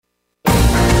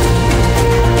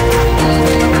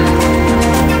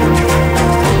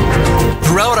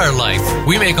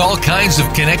we make all kinds of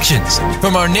connections,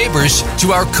 from our neighbors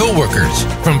to our coworkers,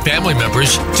 from family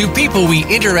members to people we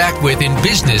interact with in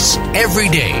business every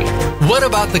day. What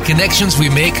about the connections we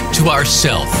make to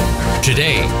ourselves?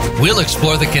 Today, we'll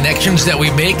explore the connections that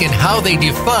we make and how they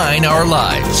define our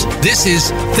lives. This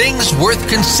is Things Worth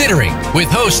Considering with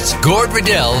hosts Gord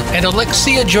Riddell and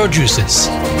Alexia Georgiousis.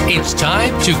 It's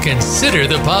time to consider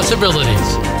the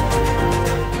possibilities.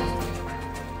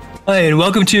 Hi, and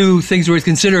welcome to Things Worth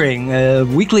Considering, a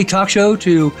weekly talk show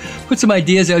to put some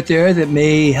ideas out there that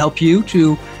may help you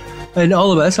to, and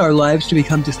all of us, our lives to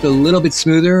become just a little bit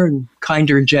smoother and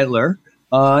kinder and gentler.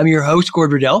 I'm your host,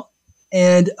 Gord Riddell,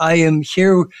 and I am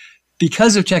here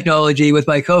because of technology with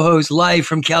my co-host live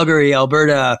from Calgary,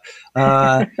 Alberta,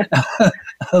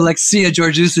 Alexia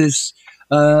Georgiousis.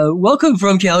 Welcome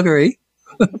from Calgary.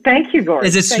 Thank you, Gord.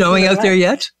 Is it snowing out there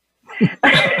yet?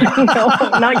 No,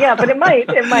 not yet, but it might,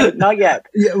 not yet.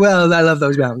 Yeah, well, I love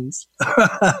those mountains.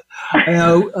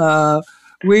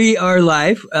 We are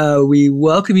live. We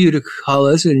welcome you to call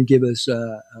us and give us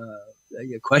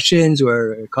questions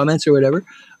or comments or whatever.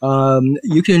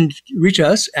 You can reach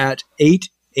us at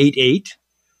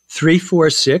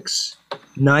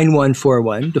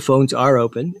 888-346-9141. The phones are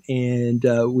open, and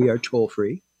we are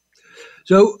toll-free.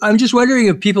 So I'm just wondering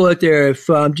if people out there, if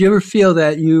do you ever feel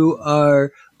that you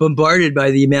are bombarded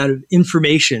by the amount of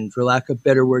information, for lack of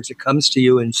better words, that comes to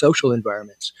you in social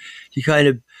environments? You kind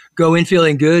of go in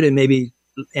feeling good, and maybe,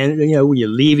 and when you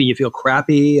leave and you feel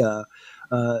crappy.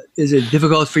 Is it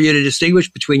difficult for you to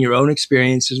distinguish between your own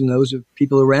experiences and those of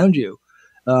people around you?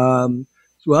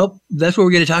 Well, that's what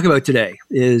we're going to talk about today,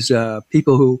 is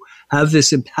people who have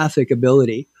this empathic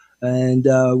ability. And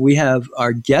we have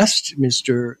our guest,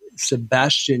 Mr.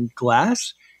 Sebastian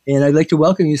Glass. And I'd like to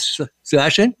welcome you,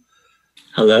 Sebastian.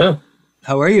 Hello.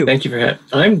 How are you? Thank you for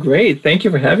I'm great. Thank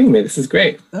you for having me. This is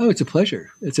great. Oh, it's a pleasure.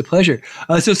 It's a pleasure.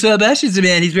 So Sebastian's a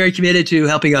man. He's very committed to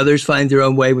helping others find their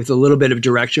own way with a little bit of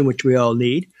direction, which we all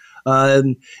need.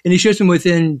 And he shares them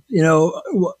within,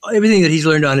 everything that he's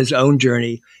learned on his own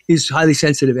journey. He's a highly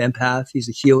sensitive empath. He's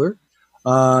a healer.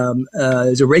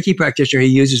 As a Reiki practitioner, he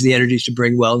uses the energies to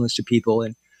bring wellness to people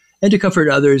and to comfort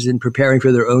others in preparing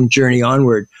for their own journey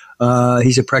onward.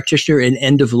 He's a practitioner in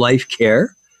end-of-life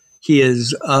care. He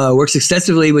works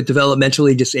extensively with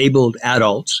developmentally disabled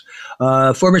adults.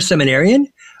 Former seminarian,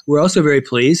 we're also very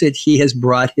pleased that he has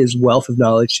brought his wealth of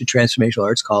knowledge to Transformational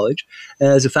Arts College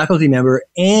as a faculty member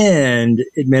and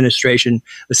administration,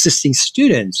 assisting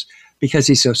students. Because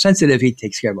he's so sensitive, he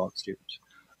takes care of all the students.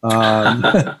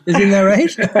 Isn't that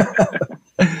right?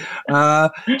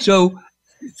 So,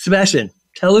 Sebastian,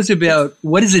 tell us about,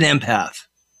 what is an empath?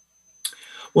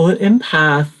 Well, an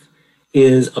empath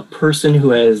is a person who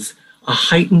has a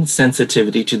heightened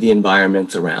sensitivity to the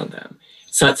environments around them,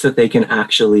 such that they can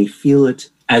actually feel it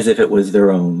as if it was their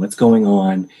own, what's going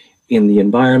on in the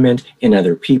environment, in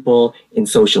other people, in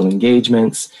social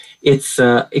engagements. It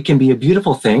can be a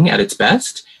beautiful thing at its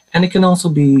best, and it can also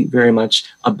be very much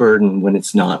a burden when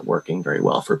it's not working very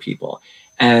well for people.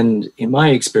 And in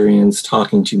my experience,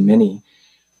 talking to many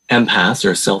empaths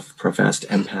or self-professed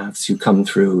empaths who come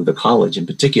through the college in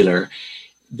particular,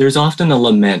 there's often a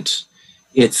lament.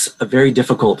 It's a very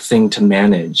difficult thing to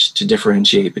manage, to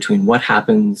differentiate between what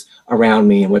happens around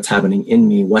me and what's happening in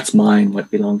me, what's mine,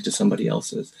 what belongs to somebody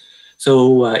else's.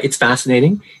 So it's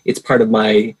fascinating. It's part of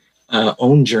my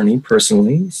own journey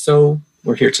personally. So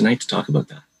we're here tonight to talk about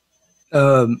that.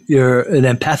 You're an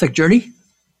empathic journey?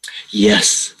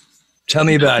 Yes. Tell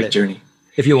me about it. Journey.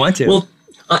 If you want to.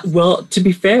 Well, to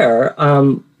be fair,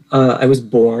 I was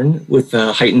born with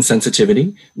a heightened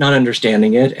sensitivity, not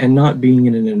understanding it, and not being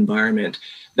in an environment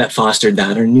that fostered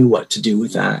that or knew what to do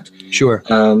with that. Sure.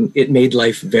 It made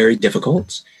life very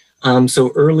difficult.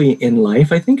 So early in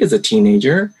life, I think as a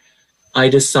teenager, I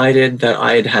decided that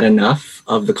I had had enough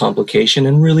of the complication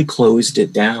and really closed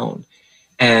it down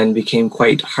and became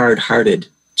quite hard-hearted,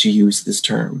 to use this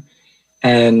term.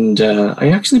 And I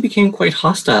actually became quite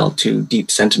hostile to deep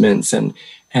sentiments and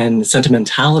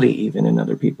sentimentality even in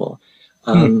other people,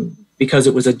 because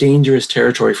it was a dangerous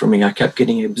territory for me. I kept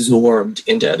getting absorbed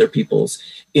into other people's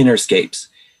innerscapes.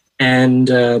 And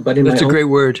but in that's a great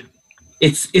word.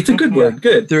 It's a good word.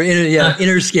 Good. They're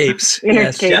innerscapes.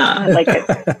 Innerscapes. Yeah. I like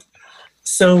it.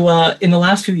 So in the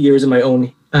last few years of my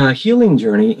own healing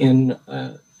journey,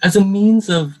 as a means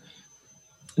of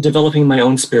developing my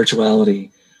own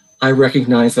spirituality, I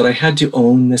recognized that I had to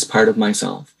own this part of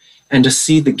myself and to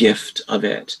see the gift of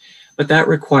it. But that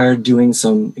required doing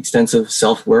some extensive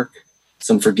self-work,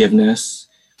 some forgiveness,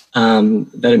 that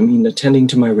I mean attending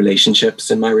to my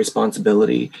relationships and my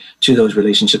responsibility to those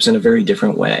relationships in a very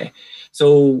different way.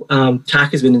 So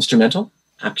TAC has been instrumental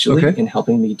actually, in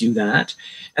helping me do that.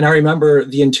 And I remember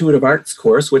the intuitive arts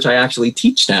course, which I actually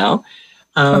teach now.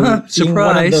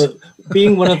 Surprise.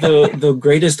 Being one of the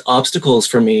greatest obstacles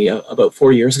for me about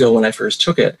 4 years ago when I first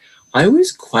took it, I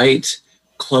was quite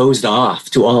closed off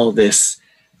to all this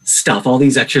stuff, all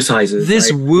these exercises.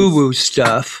 This woo-woo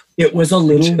stuff. It was a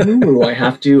little woo-woo, I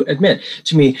have to admit,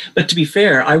 to me. But to be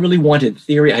fair, I really wanted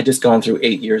theory. I had just gone through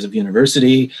 8 years of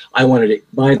university. I wanted to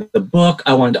buy the book.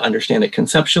 I wanted to understand it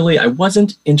conceptually. I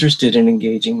wasn't interested in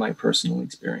engaging my personal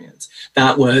experience.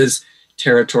 That was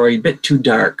territory, a bit too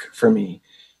dark for me.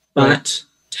 But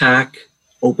TAC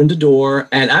opened a door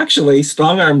and actually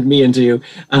strong-armed me into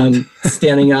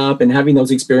standing up and having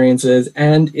those experiences.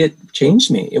 And it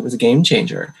changed me. It was a game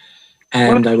changer.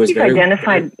 And I was very...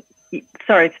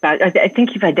 Sorry, Scott. I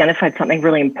think you've identified something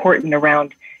really important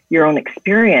around your own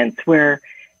experience where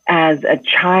as a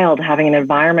child having an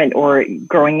environment or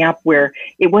growing up where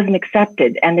it wasn't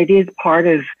accepted, and it is part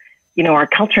of, our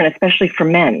culture, and especially for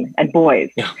men and boys.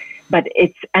 Yeah. But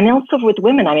and also with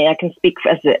women, I mean, I can speak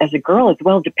as a girl as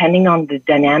well, depending on the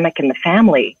dynamic in the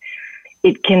family,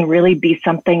 it can really be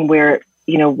something where,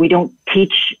 we don't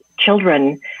teach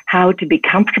children how to be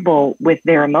comfortable with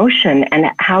their emotion and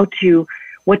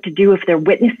what to do if they're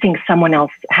witnessing someone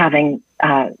else having,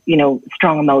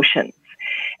 strong emotions.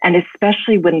 And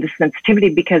especially when the sensitivity,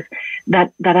 because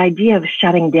that idea of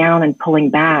shutting down and pulling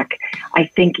back, I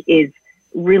think is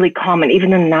really common,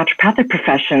 even in the naturopathic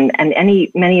profession and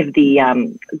many of the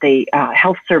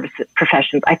health services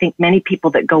professions. I think many people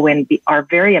that go in are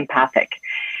very empathic.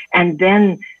 And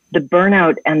then the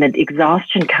burnout and the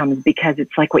exhaustion comes because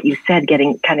it's like what you said,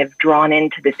 getting kind of drawn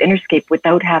into this innerscape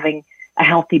without having a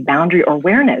healthy boundary or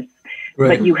awareness,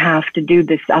 but you have to do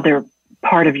this other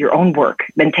part of your own work,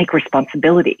 then take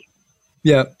responsibility.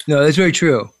 Yeah, no, that's very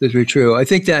true. That's very true. I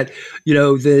think that,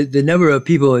 the number of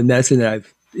people in medicine that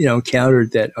I've,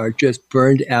 encountered that are just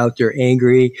burned out, they're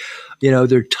angry,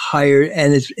 they're tired,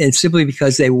 and it's simply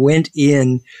because they went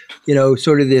in,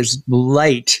 sort of this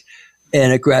light,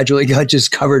 and it gradually got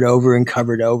just covered over and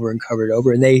covered over and covered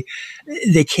over, and they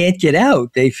can't get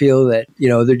out. They feel that,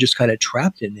 they're just kind of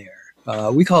trapped in there.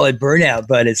 We call it burnout,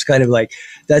 but it's kind of like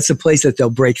that's the place that they'll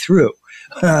break through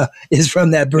is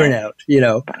from that burnout,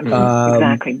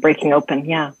 exactly. Breaking open.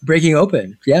 Yeah. Breaking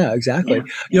open. Yeah, exactly.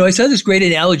 Yeah. I saw this great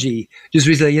analogy just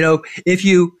recently, if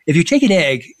you take an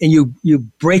egg and you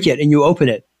break it and you open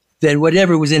it, then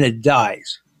whatever was in it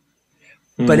dies.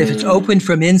 But if it's open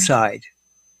from inside,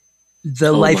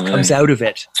 the life comes out of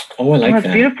it. Oh, I like that.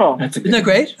 That's beautiful. Isn't that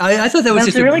great? I thought that was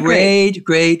just really a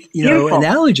great,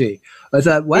 analogy. I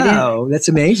thought, wow, that's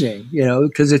amazing,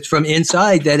 because it's from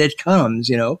inside that it comes,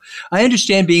 I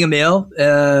understand being a male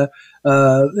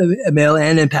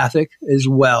and empathic as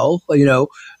well.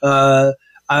 My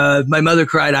mother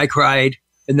cried, I cried,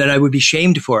 and then I would be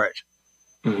shamed for it.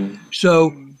 Mm-hmm.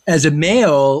 So as a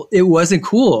male, it wasn't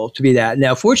cool to be that.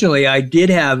 Now, fortunately, I did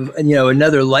have,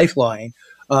 another lifeline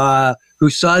who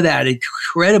saw that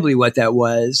incredibly what that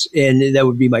was. And that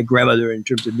would be my grandmother in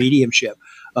terms of mediumship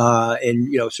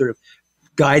and, sort of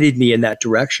guided me in that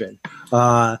direction.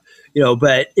 But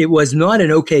it was not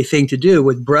an okay thing to do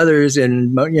with brothers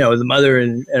and, the mother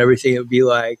and everything. It would be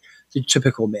like the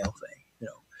typical male thing,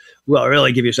 well, I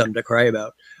really give you something to cry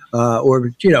about. Or,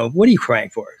 what are you crying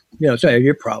for? It's not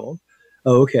your problem.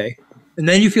 Oh, okay. And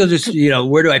then you feel just,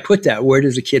 where do I put that? Where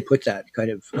does a kid put that kind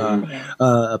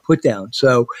of put down?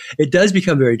 So it does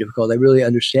become very difficult. I really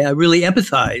understand. I really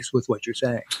empathize with what you're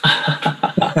saying.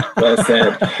 Well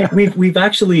said. We've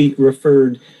actually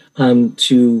referred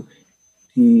to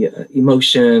the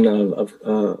emotion of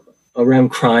around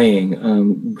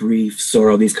crying, grief,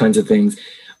 sorrow, these kinds of things.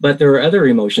 But there are other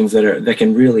emotions that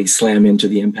can really slam into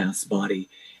the empath's body.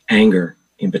 Anger,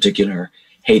 in particular,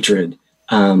 hatred.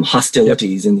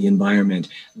 Hostilities in the environment.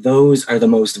 Those are the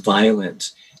most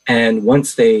violent. And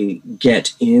once they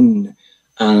get in,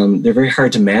 they're very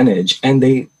hard to manage, and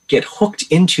they get hooked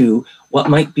into what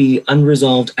might be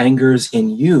unresolved angers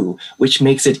in you, which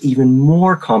makes it even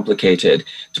more complicated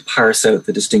to parse out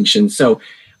the distinction. So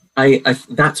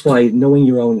that's why knowing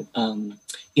your own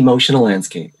emotional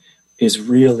landscape is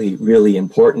really, really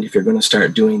important if you're going to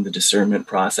start doing the discernment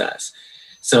process.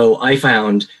 So I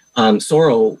found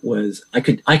sorrow was, I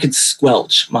could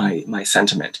squelch my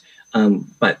sentiment.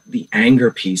 But the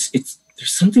anger piece, there's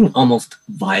something almost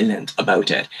violent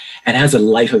about it. It has a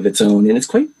life of its own, and it's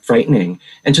quite frightening.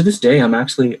 And to this day, I'm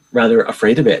actually rather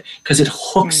afraid of it because it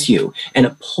hooks you and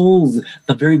it pulls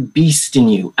the very beast in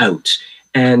you out,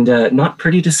 and not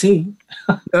pretty to see.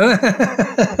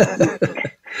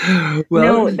 Well,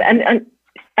 no,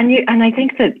 and I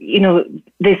think that,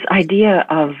 this idea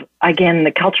of again,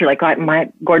 the culture, like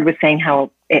Gord was saying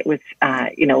how it was,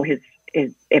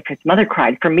 if his mother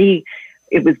cried, for me,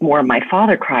 it was more my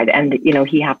father cried, and,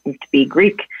 he happens to be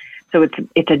Greek. So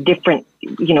it's a different,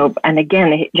 and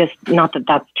again, just not that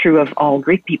that's true of all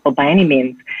Greek people by any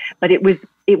means, but it was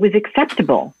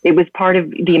acceptable. It was part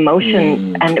of the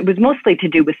emotion, and it was mostly to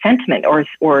do with sentiment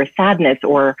or sadness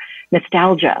or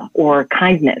nostalgia or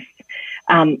kindness.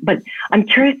 But I'm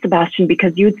curious, Sebastian,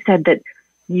 because you had said that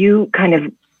you kind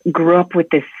of grew up with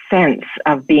this sense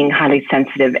of being highly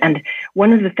sensitive. And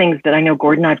one of the things that I know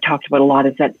Gordon and I've talked about a lot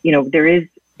is that, there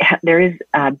is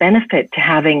a benefit to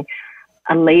having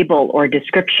a label or a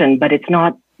description, but it's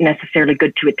not necessarily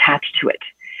good to attach to it.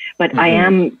 But I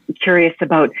am curious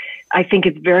about, I think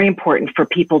it's very important for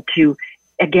people to,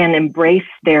 again, embrace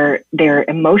their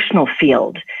emotional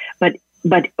field.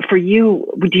 But for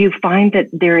you, do you find that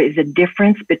there is a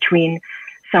difference between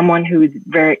someone who's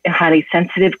very highly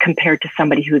sensitive compared to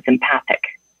somebody who's empathic?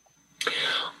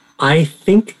 I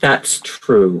think that's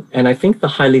true. And I think the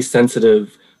highly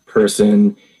sensitive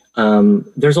person,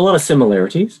 there's a lot of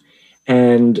similarities,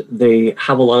 and they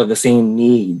have a lot of the same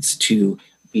needs to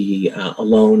be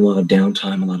alone, a lot of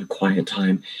downtime, a lot of quiet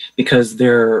time, because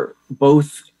they're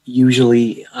both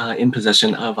usually in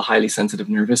possession of a highly sensitive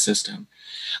nervous system.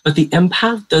 But the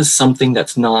empath does something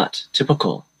that's not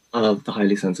typical of the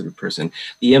highly sensitive person.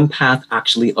 The empath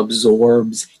actually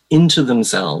absorbs into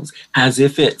themselves as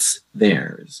if it's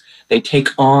theirs. They take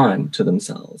on to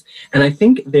themselves. And I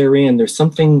think there's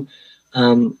something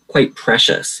quite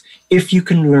precious if you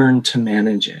can learn to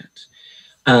manage it.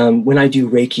 When I do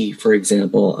Reiki, for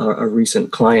example, a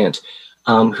recent client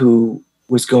who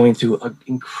was going through an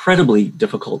incredibly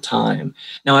difficult time.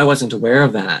 Now, I wasn't aware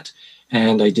of that,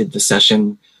 and I did the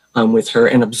session with her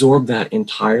and absorbed that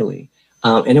entirely.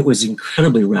 And it was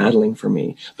incredibly rattling for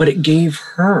me, but it gave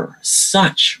her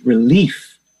such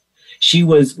relief. She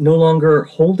was no longer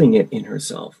holding it in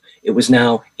herself. It was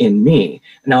now in me.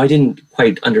 Now, I didn't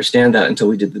quite understand that until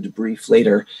we did the debrief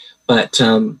later, but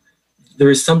there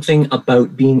is something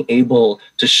about being able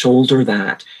to shoulder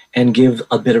that and give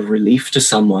a bit of relief to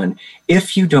someone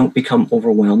if you don't become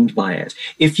overwhelmed by it.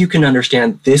 If you can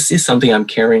understand, this is something I'm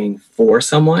carrying for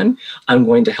someone, I'm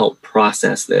going to help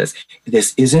process this.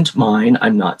 This isn't mine.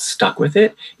 I'm not stuck with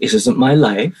it. This isn't my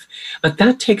life. But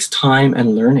that takes time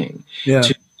and learning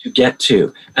to get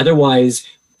to. Otherwise,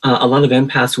 a lot of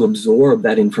empaths who absorb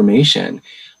that information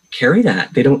carry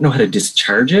that. They don't know how to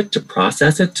discharge it, to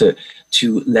process it,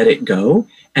 to let it go.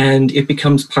 And it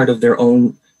becomes part of their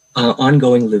own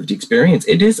ongoing lived experience.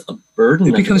 It is a burden.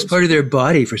 It becomes part of their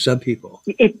body for some people.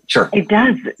 It does. It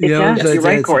does. You're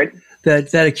right, Gord.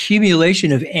 That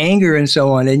accumulation of anger and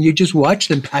so on, and you just watch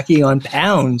them packing on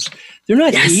pounds. They're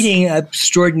not eating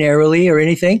extraordinarily or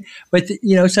anything, but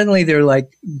suddenly they're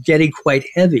like getting quite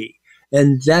heavy.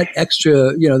 And that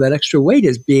extra weight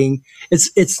is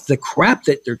it's the crap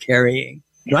that they're carrying,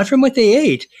 not from what they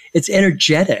ate. It's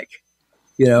energetic.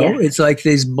 It's like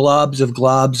these globs of,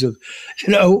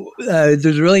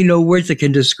 there's really no words that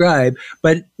can describe,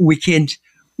 but we can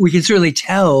certainly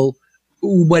tell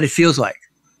what it feels like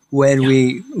when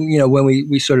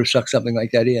we sort of suck something like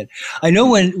that in. I know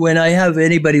when I have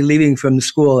anybody leaving from the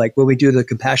school, like when we do the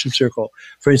compassion circle,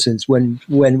 for instance, when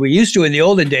we used to in the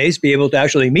olden days be able to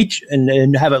actually meet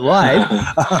and have it live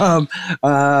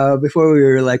before we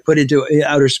were like put into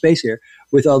outer space here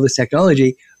with all this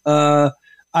technology,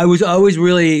 I was always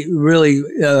really, really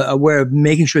aware of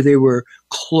making sure they were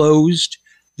closed.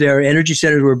 Their energy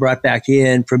centers were brought back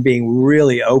in from being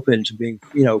really open to being,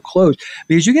 closed.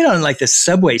 Because you get on like the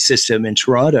subway system in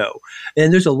Toronto,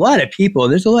 and there's a lot of people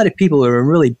who are in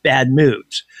really bad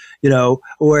moods,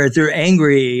 or they're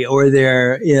angry, or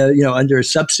they're, under a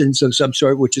substance of some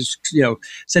sort, which is,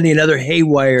 sending another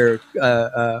haywire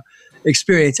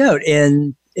experience out.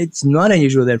 And it's not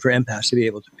unusual then for empaths to be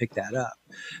able to pick that up.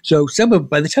 So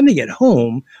by the time they get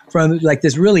home from like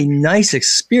this really nice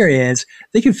experience,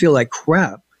 they can feel like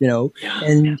crap,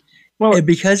 and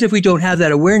because if we don't have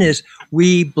that awareness,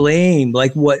 we blame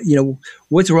like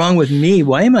what's wrong with me?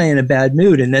 Why am I in a bad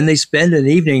mood? And then they spend an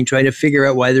evening trying to figure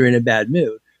out why they're in a bad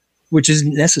mood, which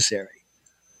isn't necessary.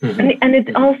 Mm-hmm. And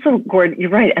it's also, Gord,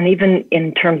 you're right. And even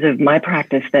in terms of my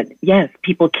practice that, yes,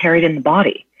 people carry it in the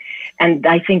body. And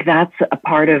I think that's a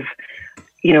part of,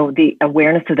 the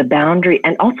awareness of the boundary,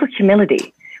 and also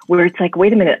humility, where it's like,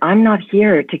 wait a minute, I'm not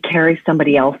here to carry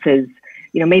somebody else's,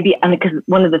 maybe, because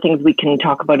one of the things we can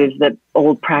talk about is the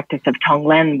old practice of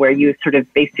Tonglen, where you sort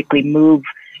of basically move,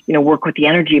 work with the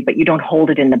energy, but you don't hold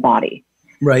it in the body.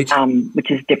 Right. Which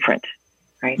is different.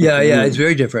 Right. Yeah, it's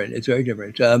very different. It's very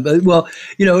different. But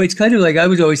it's kind of like I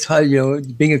was always taught,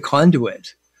 being a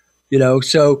conduit.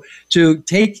 So to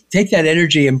take that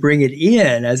energy and bring it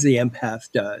in as the empath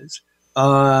does,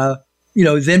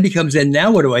 then becomes, then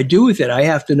now what do I do with it? I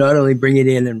have to not only bring it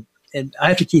in and I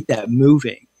have to keep that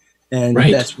moving. And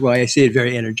that's why I see it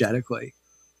very energetically.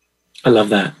 I love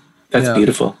that. That's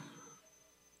beautiful.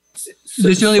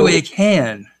 It's the only way it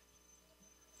can.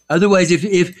 Otherwise,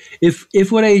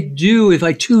 if what I do, if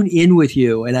I tune in with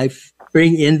you and I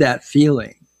bring in that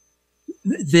feeling,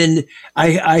 then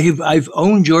I've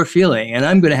owned your feeling, and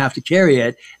I'm going to have to carry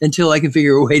it until I can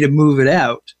figure a way to move it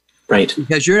out. Right.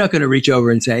 Because you're not going to reach over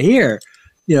and say, here,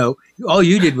 all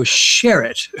you did was share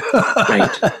it.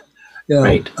 Right.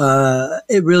 Right.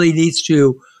 It really needs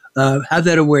to have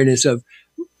that awareness of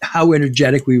how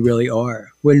energetic we really are.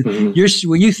 When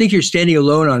you think you're standing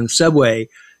alone on the subway,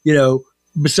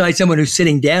 beside someone who's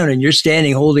sitting down and you're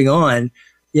standing holding on,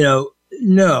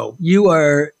 no, you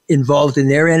are involved in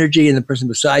their energy and the person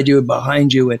beside you and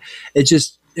behind you. And it's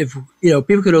just, if,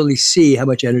 people could only see how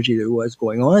much energy there was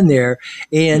going on there.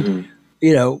 And,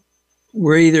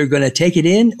 we're either going to take it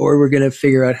in or we're going to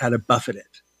figure out how to buffet it,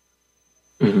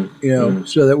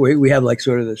 so that we have like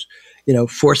sort of this,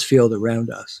 force field around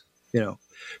us,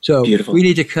 So Beautiful. We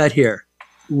need to cut here.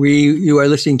 You are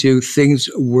listening to Things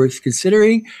Worth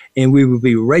Considering, and we will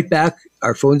be right back.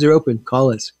 Our phones are open.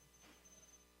 Call us.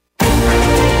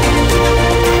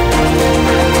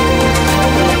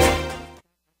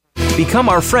 Become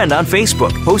our friend on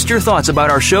Facebook. Post your thoughts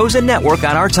about our shows and network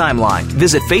on our timeline.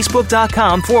 Visit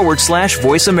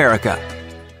Facebook.com/Voice America.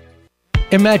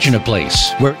 Imagine a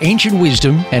place where ancient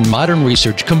wisdom and modern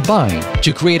research combine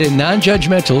to create a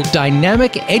non-judgmental,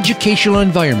 dynamic educational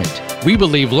environment. We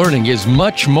believe learning is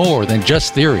much more than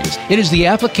just theories. It is the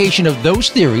application of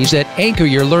those theories that anchor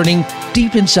your learning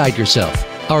deep inside yourself.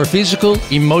 Our physical,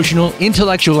 emotional,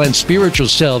 intellectual, and spiritual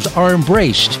selves are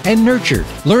embraced and nurtured,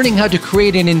 learning how to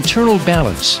create an internal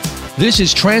balance. This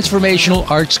is Transformational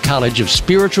Arts College of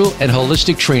Spiritual and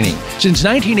Holistic Training. Since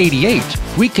 1988,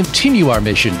 we continue our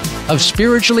mission of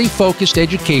spiritually focused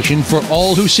education for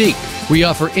all who seek. We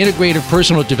offer integrative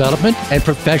personal development and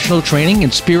professional training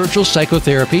in spiritual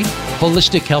psychotherapy,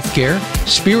 holistic healthcare,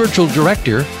 spiritual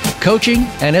director, coaching,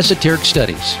 and esoteric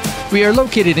studies. We are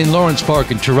located in Lawrence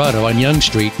Park in Toronto on Yonge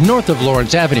Street, north of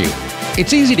Lawrence Avenue.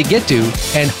 It's easy to get to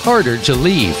and harder to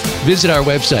leave. Visit our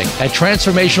website at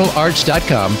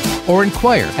transformationalarts.com or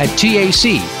inquire at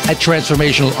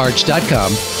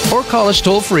TAC@transformationalarts.com or call us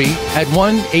toll free at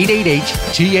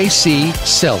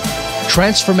 1-888-TAC-SELF.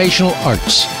 Transformational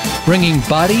Arts, bringing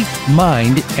body,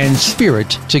 mind, and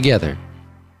spirit together.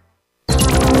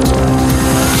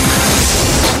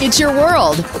 It's your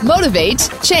world. Motivate,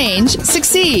 change,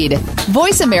 succeed.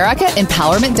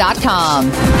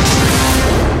 VoiceAmericaEmpowerment.com.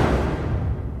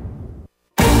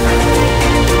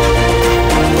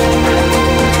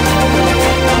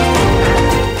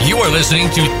 You are listening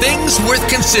to Things Worth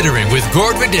Considering with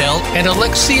Gord Riddell and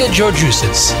Alexia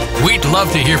Georgiousis. We'd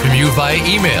love to hear from you via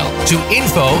email to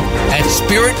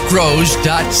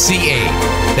info@spiritgrows.ca.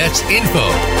 That's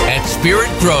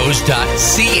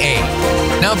info@spiritgrows.ca.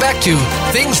 Now back to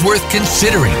Things Worth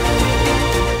Considering.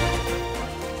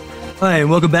 Hi, and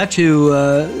welcome back to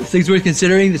Things Worth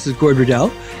Considering. This is Gord Riddell.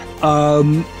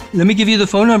 Let me give you the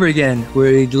phone number again.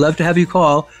 We'd love to have you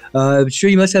call. I'm sure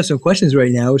you must have some questions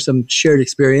right now or some shared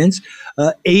experience.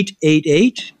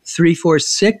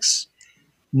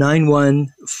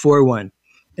 888-346-9141.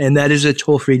 And that is a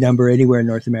toll-free number anywhere in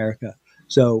North America.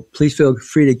 So please feel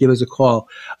free to give us a call.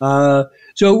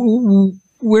 So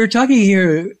we're talking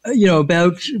here,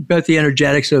 about the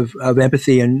energetics of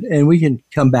empathy, and we can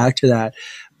come back to that.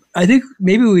 I think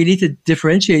maybe we need to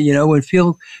differentiate, when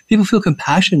people feel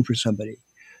compassion for somebody.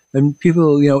 And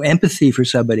people, empathy for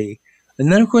somebody. And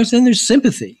then, of course, there's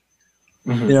sympathy.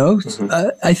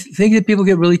 I think that people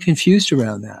get really confused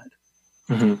around that.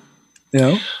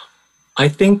 I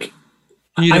think...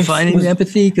 Are you defining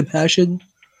empathy, compassion?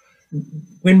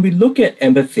 When we look at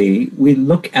empathy, we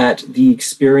look at the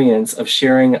experience of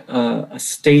sharing a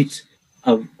state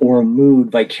of or a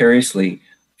mood vicariously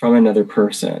from another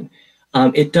person.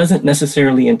 It doesn't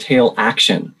necessarily entail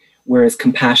action, whereas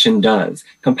compassion does.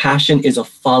 Compassion is a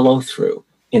follow-through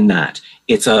in that.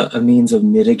 It's a means of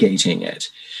mitigating it.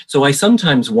 So I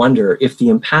sometimes wonder if the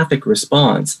empathic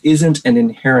response isn't an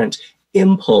inherent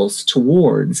impulse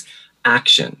towards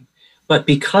action. But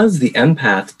because the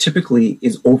empath typically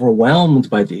is overwhelmed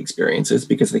by the experiences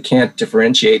because they can't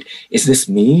differentiate, is this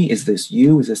me? Is this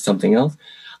you? Is this something else?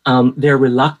 They're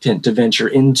reluctant to venture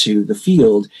into the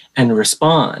field and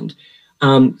respond.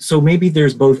 So maybe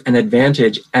there's both an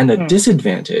advantage and a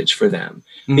disadvantage for them,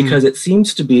 because it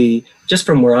seems to be, just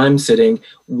from where I'm sitting,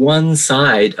 one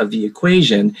side of the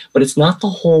equation, but it's not the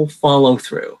whole follow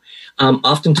through.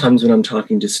 Oftentimes when I'm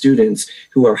talking to students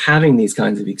who are having these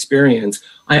kinds of experience,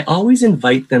 I always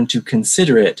invite them to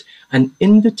consider it an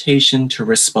invitation to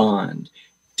respond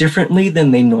differently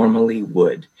than they normally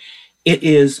would. It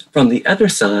is, from the other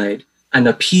side, an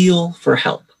appeal for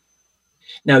help.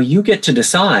 Now, you get to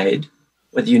decide,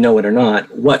 whether you know it or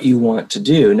not, what you want to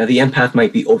do. Now, the empath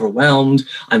might be overwhelmed.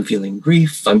 I'm feeling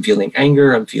grief. I'm feeling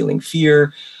anger. I'm feeling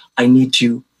fear. I need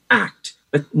to act,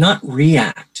 but not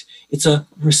react. It's a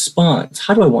response.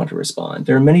 How do I want to respond?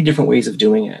 There are many different ways of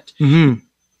doing it. Mm-hmm.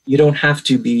 You don't have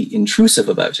to be intrusive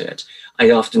about it.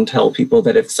 I often tell people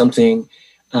that if something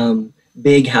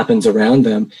big happens around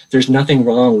them, there's nothing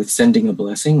wrong with sending a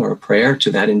blessing or a prayer to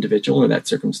that individual or that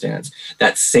circumstance.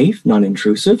 That's safe,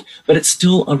 non-intrusive, but it's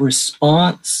still a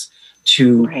response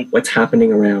to what's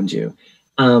happening around you.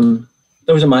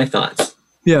 Those are my thoughts.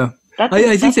 Yeah,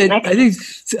 I think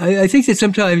that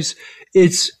sometimes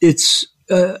it's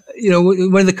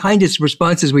one of the kindest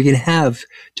responses we can have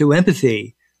to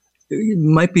empathy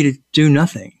might be to do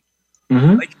nothing.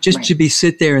 Mm-hmm. Like just to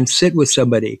sit there and sit with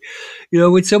somebody.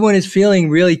 When someone is feeling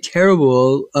really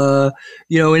terrible, and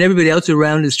everybody else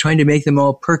around is trying to make them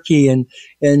all perky and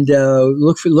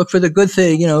look for the good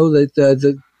thing,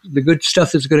 the good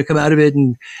stuff that's going to come out of it,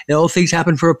 and all things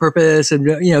happen for a purpose, and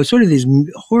sort of these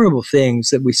horrible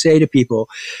things that we say to people.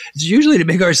 It's usually to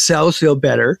make ourselves feel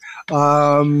better,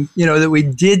 that we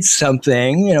did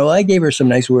something. I gave her some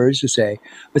nice words to say,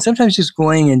 but sometimes just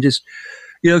going and just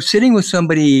sitting with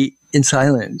somebody in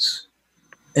silence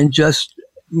and just,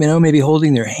 maybe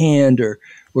holding their hand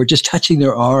or just touching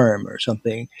their arm or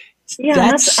something. Yeah,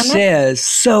 that says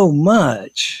so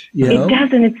much. It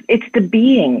does, and it's the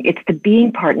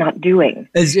being part, not doing.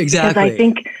 Exactly.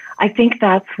 Because I think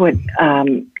that's what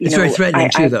it's very threatening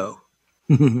too, though.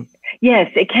 Yes,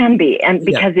 it can be, and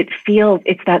because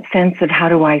it's that sense of how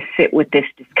do I sit with this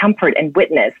discomfort and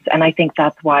witness, and I think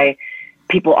that's why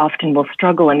people often will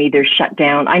struggle and either shut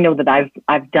down. I know that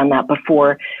I've done that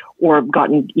before, or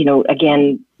gotten,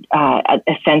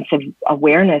 a sense of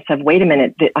awareness of, wait a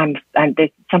minute, that there's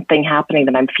something happening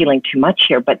that I'm feeling too much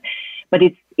here. But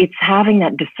it's having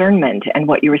that discernment, and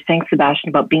what you were saying, Sebastian,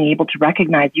 about being able to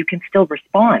recognize you can still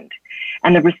respond.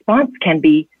 And the response can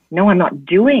be, no, I'm not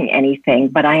doing anything,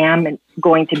 but I am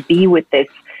going to be with this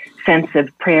sense of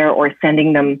prayer or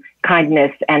sending them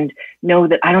kindness, and know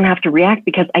that I don't have to react,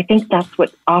 because I think that's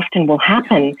what often will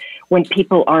happen when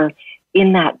people are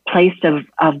in that place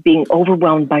of being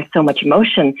overwhelmed by so much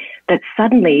emotion, that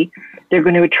suddenly they're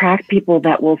going to attract people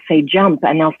that will say jump,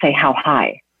 and they'll say how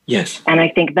high. Yes. And I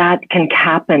think that can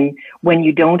happen when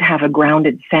you don't have a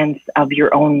grounded sense of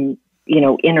your own,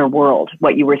 inner world,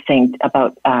 what you were saying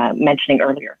about mentioning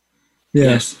earlier.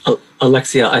 Yes.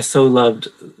 Alexia, I so loved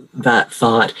that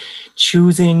thought.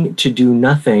 Choosing to do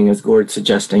nothing, as Gord's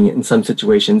suggesting in some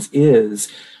situations, is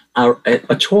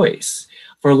a choice.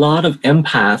 For a lot of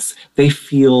empaths, they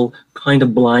feel kind of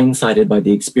blindsided by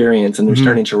the experience, and they're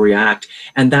starting to react.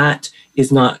 And that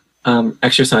is not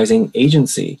exercising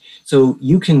agency. So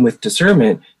you can, with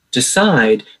discernment,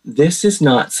 decide this is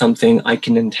not something I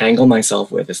can entangle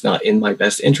myself with. It's not in my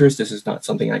best interest. This is not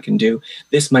something I can do.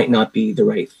 This might not be the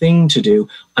right thing to do.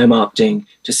 I'm opting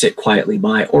to sit quietly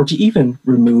by, or to even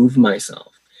remove myself.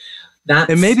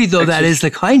 And maybe, though, that is the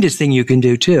kindest thing you can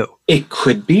do, too. It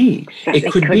could be.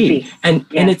 It could be. And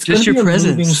it's just your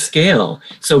presence. Moving scale.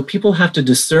 So people have to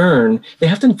discern. They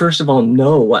have to, first of all,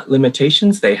 know what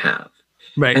limitations they have.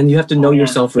 Right. And you have to know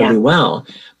yourself really well.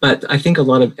 But I think a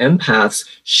lot of empaths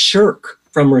shirk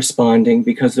from responding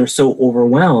because they're so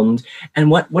overwhelmed.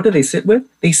 And what do they sit with?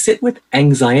 They sit with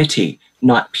anxiety,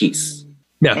 not peace.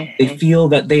 Yeah. They feel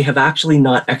that they have actually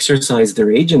not exercised their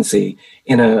agency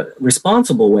in a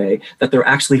responsible way, that they're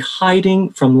actually hiding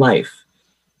from life.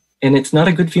 And it's not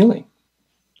a good feeling.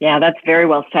 Yeah, that's very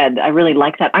well said. I really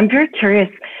like that. I'm very curious,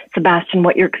 Sebastian,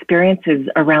 what your experience is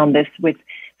around this with.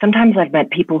 Sometimes I've met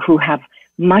people who have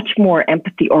much more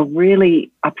empathy, or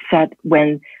really upset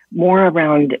when more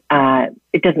around,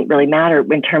 it doesn't really matter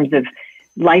in terms of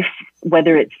life,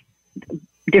 whether it's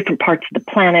different parts of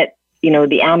the planet,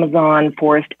 the Amazon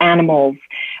forest, animals,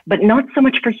 but not so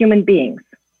much for human beings.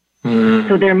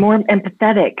 So they're more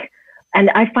empathetic. And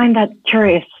I find that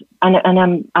curious.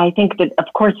 And I think that, of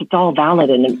course, it's all valid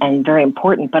and very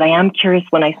important, but I am curious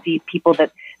when I see people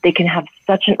that they can have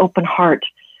such an open heart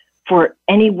for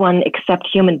anyone except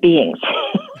human beings.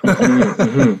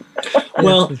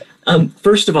 Well,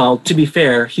 first of all, to be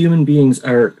fair, human beings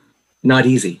are not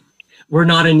easy. we're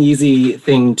not an easy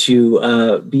thing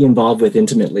to be involved with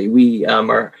intimately. We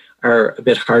are a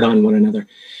bit hard on one another.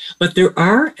 But there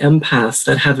are empaths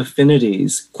that have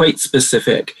affinities quite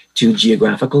specific to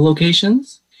geographical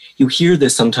locations. You hear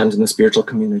this sometimes in the spiritual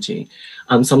community.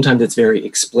 Sometimes it's very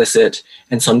explicit,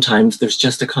 and sometimes there's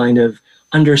just a kind of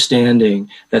understanding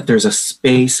that there's a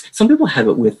space. Some people have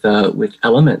it with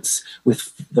elements,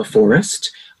 with the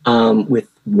forest, with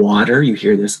water. You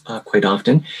hear this quite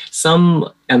often.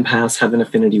 Some empaths have an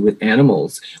affinity with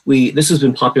animals. This has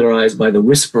been popularized by the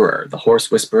whisperer, the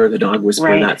horse whisperer, the dog whisperer,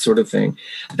 right. That sort of thing.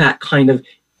 That kind of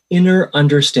inner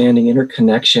understanding, inner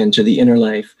connection to the inner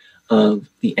life of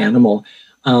the animal.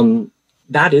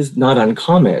 That is not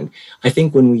uncommon. I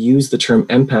think when we use the term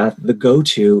empath, the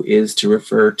go-to is to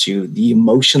refer to the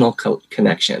emotional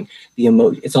connection.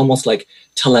 It's almost like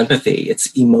telepathy.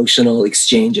 It's emotional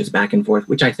exchanges back and forth,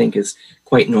 which I think is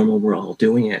quite normal. We're all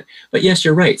doing it. But yes,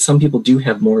 you're right. Some people do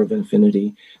have more of an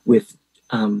affinity with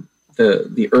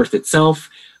the earth itself,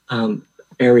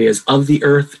 areas of the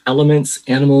earth, elements,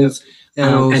 animals,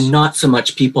 and not so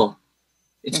much people.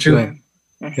 It's true.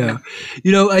 Right. Yeah.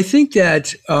 I think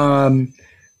that, I'm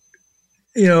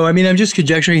just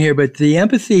conjecturing here, but the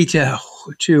empathy to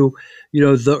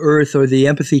the earth, or the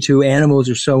empathy to animals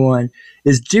or so on,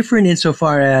 is different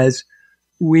insofar as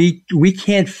we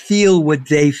can't feel what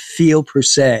they feel per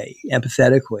se,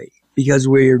 empathetically, because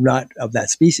we're not of that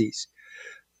species.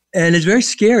 And it's very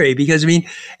scary because,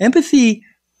 empathy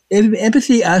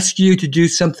asks you to do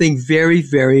something very,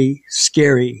 very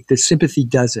scary that sympathy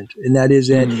doesn't. And that is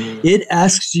that it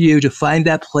asks you to find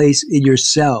that place in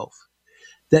yourself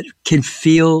that can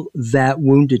feel that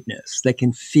woundedness, that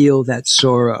can feel that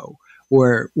sorrow,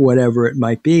 or whatever it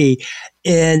might be.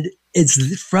 And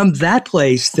it's from that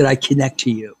place that I connect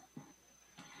to you.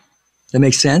 That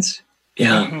makes sense?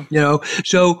 Yeah.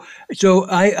 So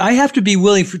I have to be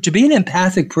willing to be an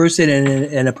empathic person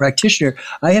and a practitioner.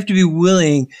 I have to be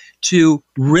willing to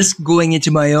risk going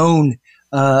into my own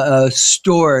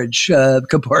storage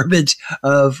compartment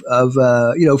of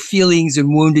feelings and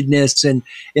woundedness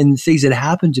and things that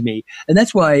happen to me. And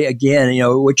that's why, again,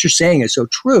 what you're saying is so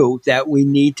true, that we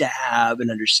need to have an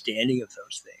understanding of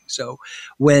those things. So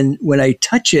when I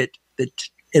touch it,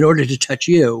 in order to touch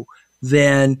you,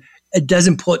 then it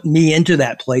doesn't put me into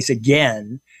that place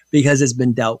again because it's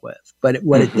been dealt with. But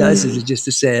what it does is it just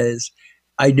says,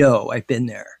 I know, I've been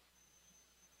there.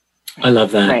 I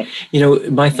love that. Right.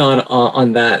 My thought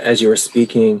on that as you were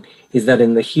speaking is that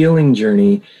in the healing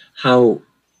journey, how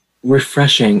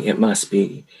refreshing it must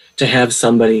be to have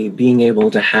somebody being able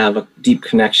to have a deep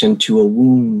connection to a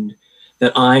wound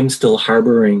that I'm still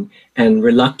harboring and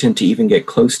reluctant to even get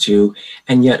close to.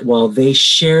 And yet while they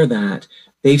share that,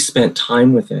 they've spent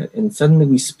time with it, and suddenly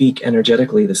we speak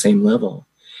energetically the same level.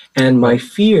 And my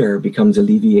fear becomes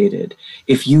alleviated.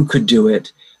 If you could do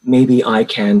it, maybe I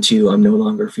can too. I'm no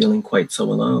longer feeling quite so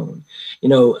alone. I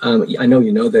know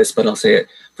you know this, but I'll say it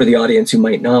for the audience who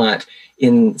might not.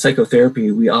 In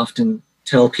psychotherapy, we often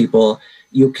tell people,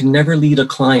 you can never lead a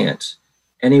client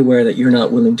anywhere that you're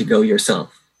not willing to go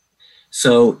yourself.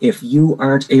 So if you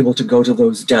aren't able to go to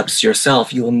those depths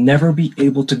yourself, you will never be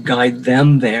able to guide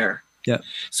them there. Yeah.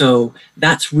 So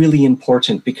that's really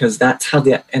important because that's how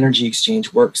the energy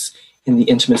exchange works in the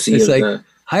intimacy it's of like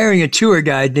hiring a tour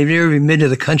guide. They've never even been to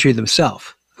the country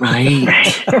themselves. Right.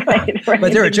 right.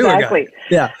 But they're a tour guide.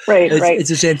 Yeah. Right. It's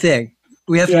the same thing.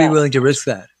 We have to be willing to risk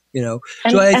that, So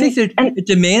I think that it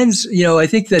demands, I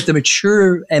think that the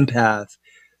mature empath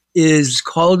is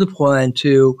called upon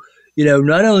to,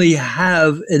 not only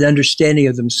have an understanding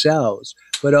of themselves,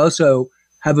 but also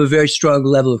have a very strong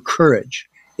level of courage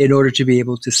in order to be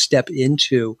able to step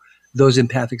into those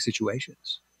empathic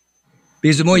situations.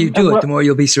 Because the more you do it, the more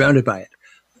you'll be surrounded by it.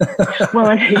 Well,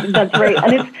 that's right.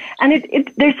 And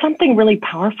there's something really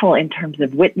powerful in terms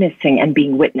of witnessing and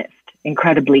being witnessed,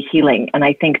 incredibly healing. And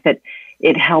I think that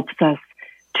it helps us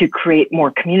to create more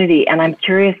community. And I'm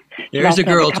curious. There's a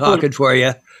girl talking for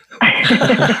you.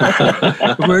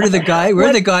 Where are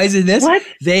the guys in this? What?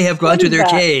 They have gone to their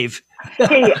cave.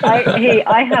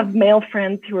 I have male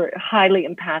friends who are highly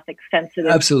empathic,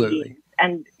 sensitive. Absolutely.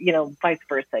 And, vice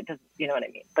versa. It doesn't, you know what I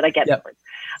mean? But I get it.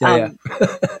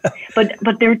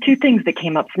 But there are two things that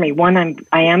came up for me. One,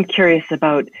 I am curious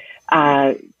about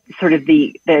sort of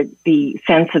the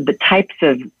sense of the types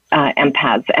of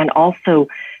empaths, and also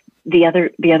the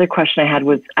other question I had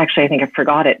was, actually, I think I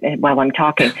forgot it while I'm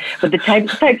talking. But the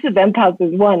types of empaths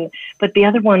is one, but the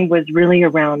other one was really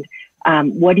around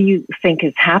what do you think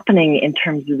is happening in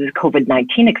terms of the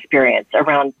COVID-19 experience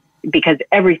around, because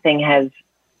everything has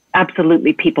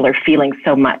absolutely, people are feeling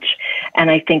so much. And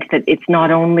I think that it's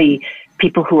not only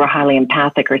people who are highly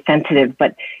empathic or sensitive,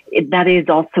 but that is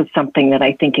also something that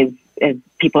I think is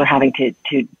people are having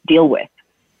to deal with.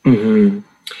 Mm-hmm.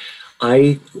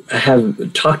 I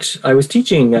was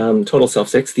teaching Total Self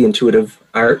 6, the intuitive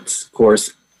arts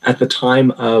course, at the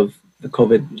time of the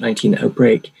COVID-19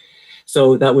 outbreak.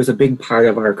 So that was a big part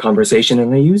of our conversation,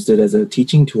 and I used it as a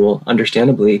teaching tool,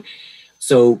 understandably.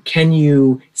 So can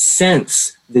you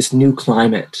sense this new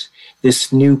climate,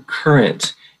 this new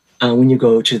current when you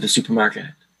go to the supermarket?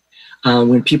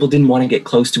 When people didn't want to get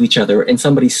close to each other and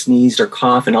somebody sneezed or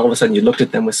coughed and all of a sudden you looked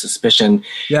at them with suspicion.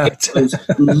 Yeah. It was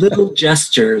little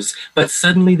gestures, but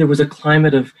suddenly there was a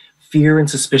climate of fear and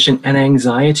suspicion and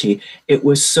anxiety. It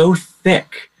was so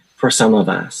thick for some of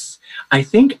us. I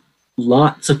think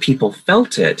lots of people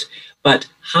felt it, but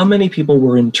how many people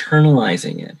were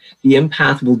internalizing it? The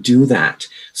empath will do that.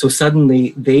 So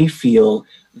suddenly they feel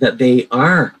that they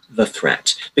are the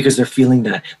threat because they're feeling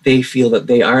that. They feel that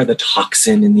they are the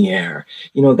toxin in the air.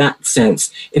 You know, that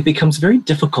sense. It becomes very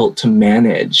difficult to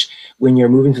manage when you're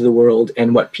moving through the world,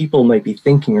 and what people might be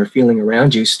thinking or feeling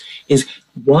around you is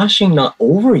washing not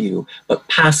over you, but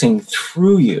passing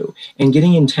through you and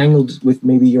getting entangled with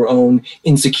maybe your own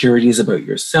insecurities about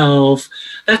yourself.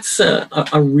 That's a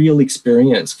real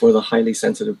experience for the highly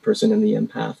sensitive person and the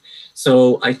empath.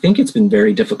 So I think it's been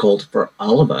very difficult for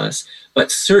all of us,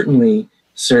 but certainly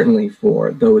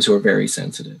for those who are very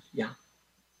sensitive. Yeah.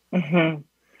 Mm-hmm.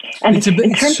 And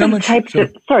in terms so of much, types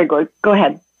of, sorry, go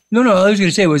ahead. No, I was going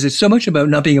to say, it's so much about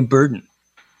not being a burden.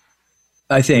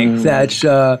 I think that's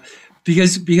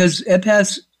because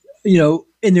empaths,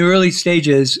 in the early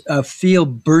stages, feel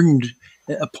burdened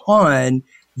upon.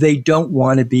 They don't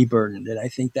want to be burdened, and I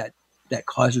think that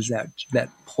causes that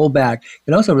pullback.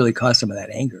 It also really causes some of that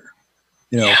anger.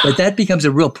 But that becomes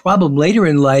a real problem later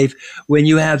in life when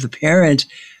you have the parent,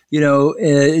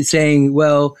 saying,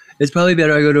 well, it's probably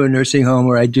better I go to a nursing home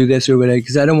or I do this or whatever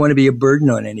because I don't want to be a burden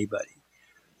on anybody.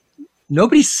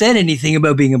 Nobody said anything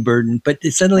about being a burden, but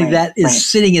suddenly that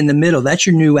is sitting in the middle. That's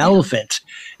your new elephant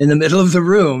in the middle of the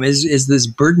room is this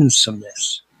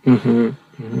burdensomeness. Mm-hmm.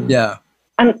 Mm-hmm. Yeah.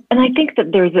 And I think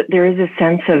that there is a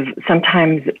sense of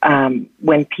sometimes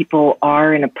when people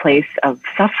are in a place of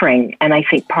suffering, and I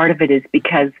think part of it is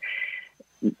because,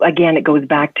 again, it goes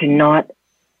back to not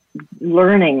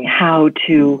learning how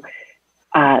to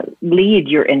lead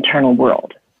your internal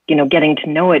world. Getting to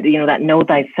know it. That know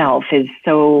thyself is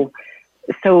so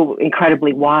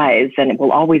incredibly wise, and it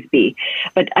will always be.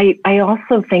 But I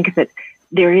also think that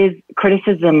there is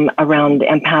criticism around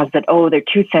empaths that, they're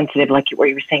too sensitive, like what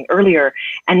you were saying earlier,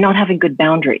 and not having good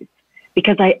boundaries.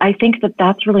 Because I think that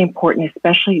that's really important,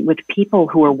 especially with people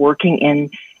who are working in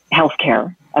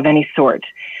healthcare of any sort,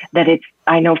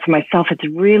 I know for myself, it's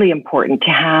really important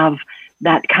to have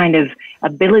that kind of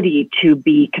ability to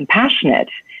be compassionate.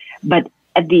 But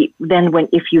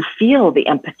if you feel the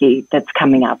empathy that's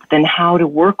coming up, then how to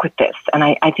work with this. And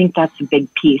I think that's a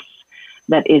big piece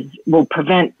that will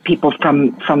prevent people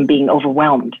from being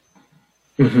overwhelmed.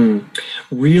 Mm-hmm.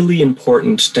 Really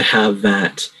important to have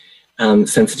that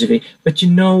sensitivity. But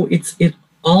it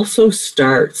also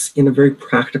starts in a very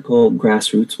practical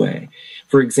grassroots way.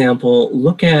 For example,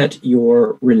 look at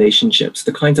your relationships,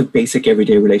 the kinds of basic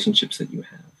everyday relationships that you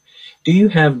have. Do you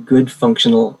have good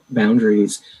functional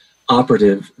boundaries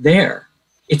operative there?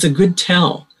 It's a good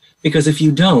tell. Because if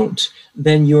you don't,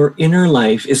 then your inner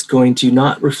life is going to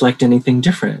not reflect anything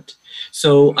different.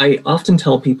 So I often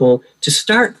tell people to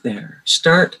start there.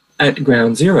 Start at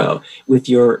ground zero with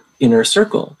your inner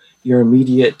circle, your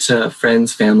immediate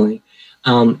friends, family,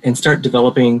 and start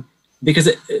developing, because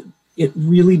it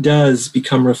really does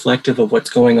become reflective of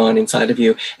what's going on inside of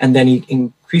you. And then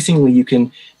increasingly you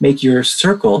can make your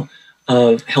circle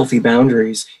of healthy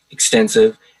boundaries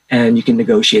extensive, and you can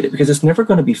negotiate it because it's never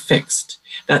going to be fixed.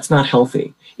 That's not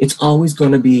healthy. It's always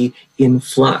going to be in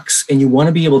flux, and you want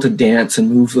to be able to dance and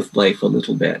move with life a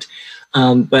little bit.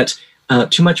 But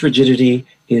too much rigidity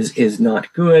is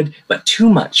not good, but too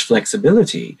much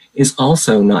flexibility is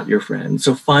also not your friend.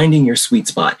 So finding your sweet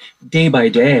spot day by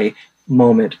day,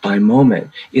 moment by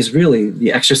moment, is really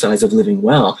the exercise of living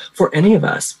well for any of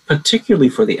us, particularly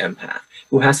for the empath,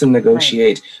 who has to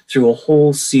negotiate through a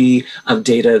whole sea of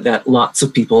data that lots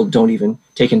of people don't even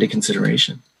take into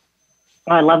consideration.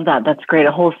 Oh, I love that. That's great.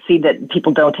 A whole sea that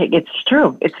people don't take. It's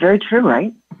true. It's very true,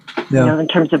 right? Yeah. In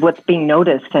terms of what's being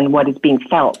noticed and what is being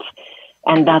felt.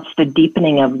 And that's the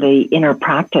deepening of the inner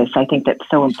practice. I think that's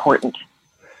so important.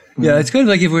 Yeah, it's kind of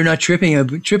like if we're not tripping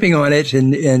on it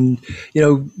and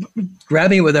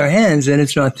grabbing it with our hands, and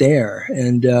it's not there.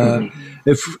 And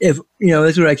if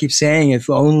that's what I keep saying. If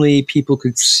only people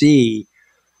could see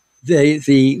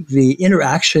the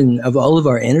interaction of all of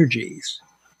our energies.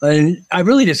 And I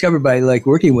really discovered by like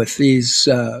working with these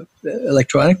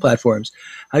electronic platforms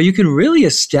how you can really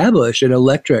establish an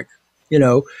electric,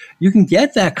 you can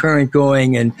get that current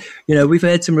going. And, we've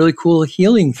had some really cool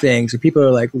healing things and people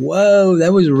are like, whoa,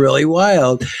 that was really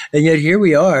wild. And yet here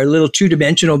we are, little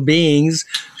 2-dimensional beings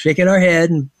shaking our head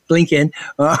and blinking.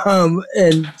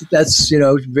 And that's,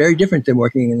 very different than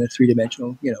working in a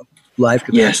 3-dimensional, live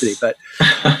capacity. Yes. But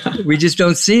we just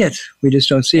don't see it. We just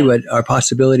don't see what our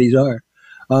possibilities are.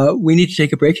 We need to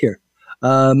take a break here.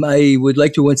 I would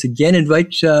like to once again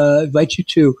invite you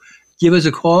to give us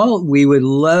a call. We would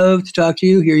love to talk to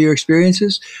you, hear your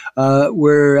experiences.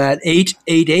 We're at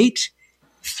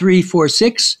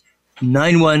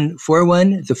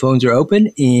 888-346-9141. The phones are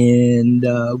open, and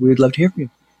we would love to hear from you.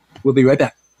 We'll be right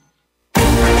back.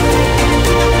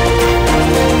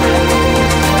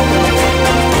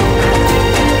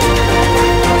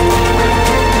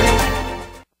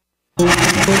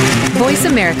 Voice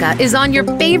America is on your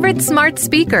favorite smart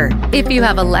speaker. If you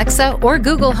have Alexa or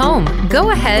Google Home,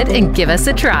 go ahead and give us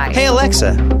a try. Hey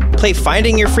Alexa, play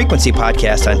Finding Your Frequency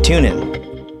podcast on TuneIn.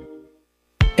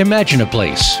 Imagine a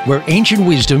place where ancient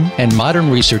wisdom and modern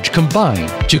research combine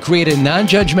to create a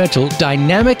non-judgmental,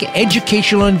 dynamic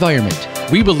educational environment.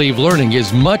 We believe learning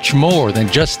is much more than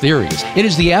just theories. It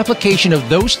is the application of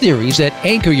those theories that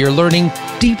anchor your learning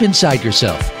deep inside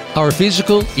yourself. Our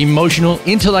physical, emotional,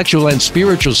 intellectual, and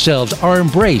spiritual selves are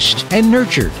embraced and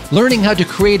nurtured, learning how to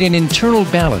create an internal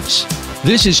balance.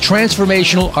 This is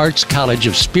Transformational Arts College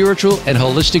of Spiritual and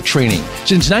Holistic Training.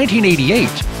 Since 1988,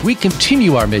 we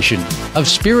continue our mission of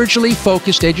spiritually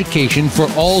focused education for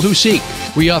all who seek.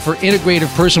 We offer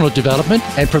integrative personal development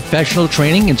and professional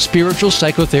training in spiritual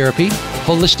psychotherapy,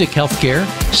 holistic healthcare,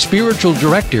 spiritual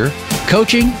director,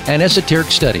 coaching, and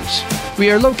esoteric studies. We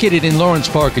are located in Lawrence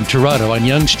Park in Toronto on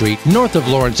Yonge Street, north of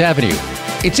Lawrence Avenue.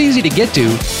 It's easy to get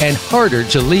to and harder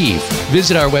to leave.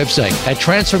 Visit our website at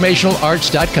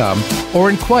transformationalarts.com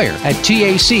or inquire at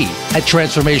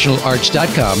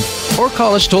TAC@transformationalarts.com or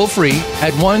call us toll free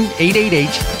at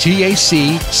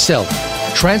 1-888-TAC-SELF.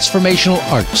 Transformational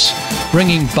Arts,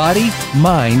 bringing body,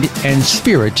 mind, and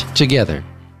spirit together.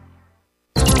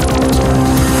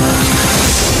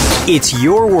 It's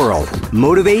your world.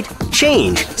 Motivate,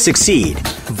 change, succeed.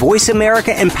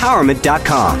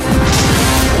 VoiceAmericaEmpowerment.com.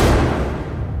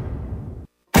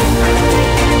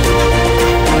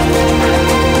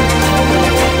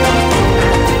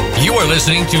 You are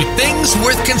listening to Things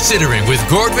Worth Considering with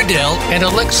Gord Riddell and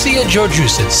Alexia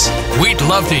Georgiousis. We'd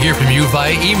love to hear from you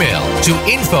via email to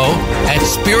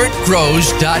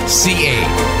info@spiritgrows.ca.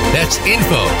 That's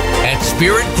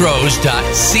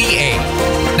info@spiritgrows.ca.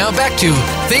 Now back to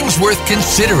Things Worth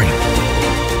Considering.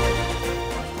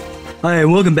 Hi,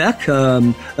 and welcome back.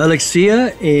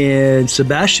 Alexia and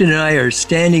Sebastian and I are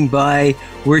standing by.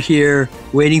 We're here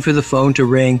waiting for the phone to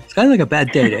ring. It's kind of like a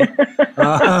bad date, eh?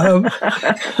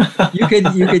 You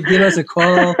could give us a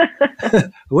call. I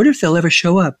wonder if they'll ever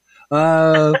show up.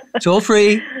 Toll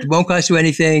free. It won't cost you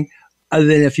anything other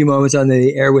than a few moments on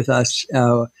the air with us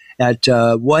at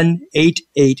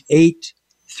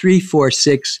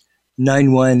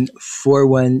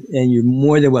 1-888-346-9141, and you're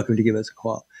more than welcome to give us a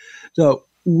call. So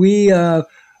we're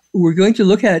going to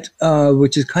look at,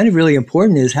 which is kind of really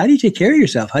important, is how do you take care of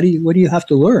yourself? What do you have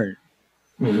to learn?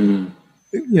 Mm-hmm.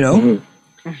 Mm-hmm.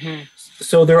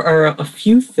 So there are a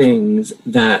few things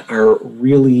that are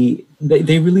really,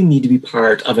 they really need to be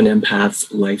part of an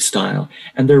empath's lifestyle.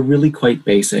 And they're really quite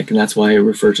basic. And that's why I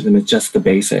refer to them as just the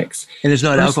basics. And it's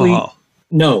not alcohol.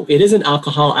 No, it isn't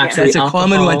alcohol. Actually, it's a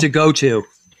common one to go to.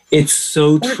 It's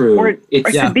so true. Or it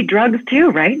could be drugs too,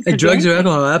 right? Drugs or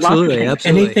alcohol, absolutely.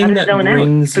 Anything that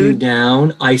brings you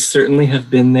down, I certainly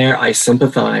have been there. I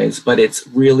sympathize, but it's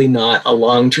really not a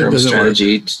long-term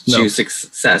strategy to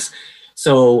success.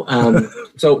 So,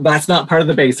 so that's not part of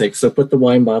the basics. So put the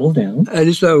wine bottle down. I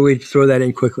just thought we'd throw that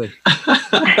in quickly.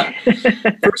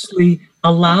 Firstly,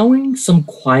 allowing some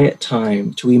quiet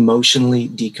time to emotionally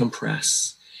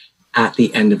decompress. At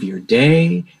the end of your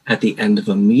day, at the end of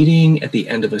a meeting, at the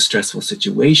end of a stressful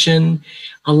situation,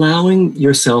 allowing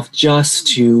yourself just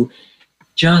to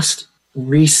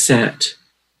reset.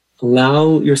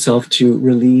 Allow yourself to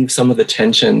relieve some of the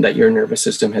tension that your nervous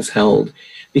system has held,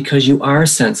 because you are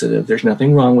sensitive. There's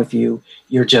nothing wrong with you.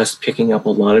 You're just picking up a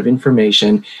lot of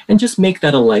information, and just make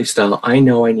that a lifestyle. I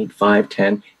know I need 5,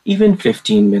 10, even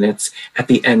 15 minutes at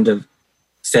the end of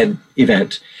said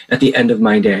event, at the end of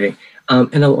my day.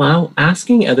 And allow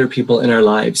asking other people in our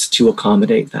lives to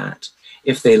accommodate that.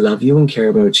 If they love you and care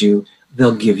about you,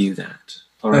 they'll give you that.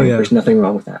 All right. There's nothing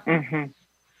wrong with that. Mm-hmm.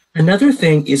 Another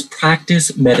thing is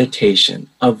practice meditation,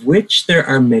 of which there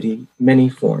are many, many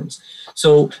forms.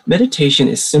 So meditation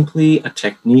is simply a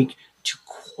technique to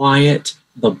quiet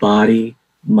the body,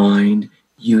 mind,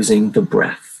 using the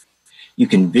breath. You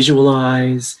can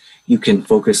visualize, you can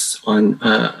focus on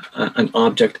an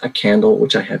object, a candle,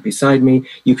 which I have beside me.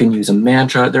 You can use a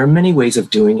mantra. There are many ways of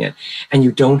doing it, and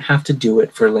you don't have to do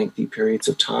it for lengthy periods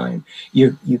of time.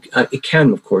 It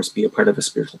can, of course, be a part of a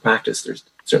spiritual practice. There's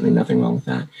certainly nothing wrong with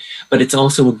that. But it's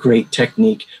also a great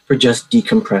technique for just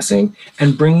decompressing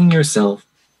and bringing yourself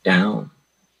down.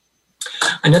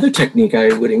 Another technique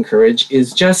I would encourage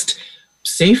is just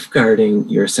safeguarding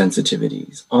your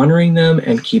sensitivities, honoring them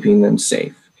and keeping them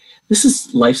safe. This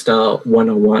is Lifestyle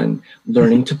 101,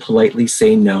 learning to politely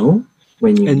say no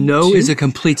when you And no need to. is a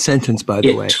complete sentence, by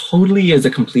the way. It totally is a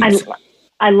complete sentence.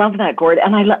 I love that, Gord.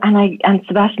 And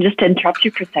Sebastian, just to interrupt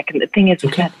you for a second, the thing is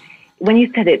that when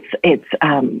you said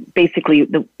it's basically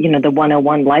the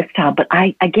 101 lifestyle, but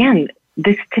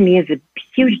this to me is a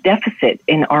huge deficit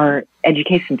in our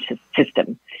education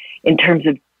system in terms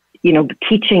of,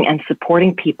 teaching and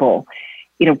supporting people,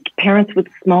 parents with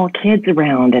small kids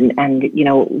around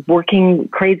and working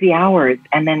crazy hours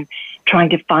and then trying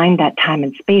to find that time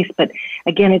and space. But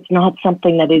again, it's not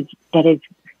something that is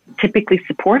typically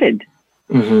supported.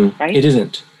 Mm-hmm. Right? It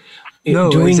isn't.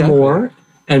 Doing more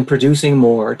and producing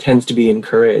more tends to be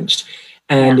encouraged.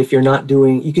 And if you're not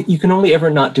doing, you can only ever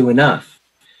not do enough.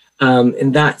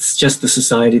 And that's just the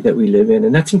society that we live in.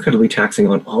 And that's incredibly taxing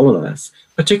on all of us,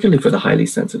 particularly for the highly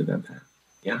sensitive empath.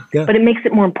 Yeah. But it makes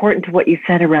it more important to what you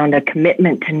said around a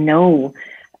commitment to know,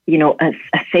 a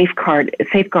safeguard,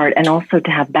 and also to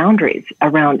have boundaries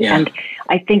around. Yeah. And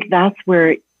I think that's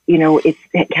where,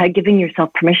 it's giving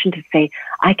yourself permission to say,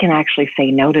 I can actually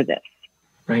say no to this.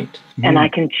 Right. And I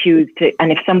can choose to,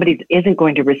 and if somebody isn't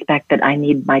going to respect that I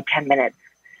need my 10 minutes,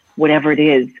 whatever it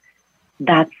is,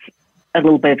 that's a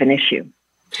little bit of an issue.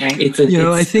 Right?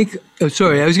 I think, I was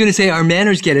going to say our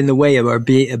manners get in the way of our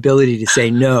ability to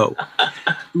say no.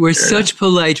 We're such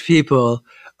polite people.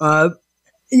 I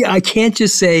can't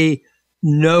just say,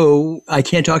 no, I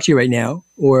can't talk to you right now.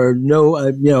 Or no,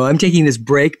 I'm taking this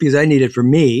break because I need it for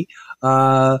me.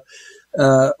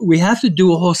 We have to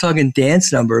do a whole song and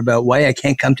dance number about why I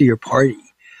can't come to your party.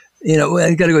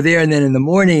 I got to go there, and then in the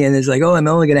morning, and it's like, I'm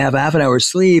only going to have half an hour's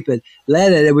sleep, and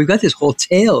we've got this whole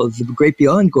tale of the great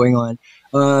beyond going on,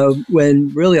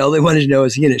 when really all they wanted to know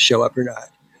is, going to show up or not.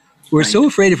 We're so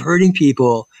afraid of hurting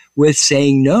people with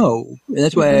saying no, and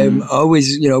that's why I'm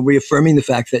always, reaffirming the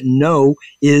fact that no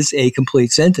is a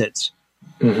complete sentence.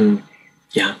 Mm-hmm.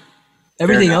 Yeah.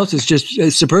 Everything else is just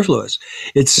superfluous.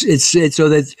 It's so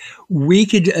that we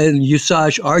could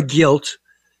massage our guilt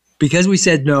because we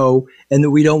said no, and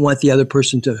that we don't want the other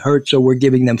person to hurt, so we're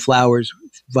giving them flowers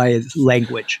via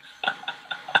language.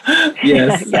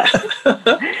 Yes.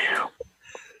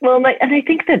 Well, and I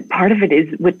think that part of it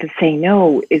is with the say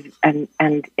no is, and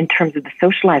in terms of the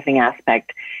socializing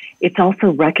aspect, it's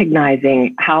also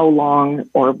recognizing how long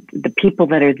or the people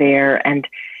that are there. And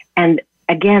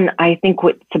again, I think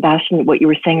what you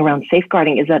were saying around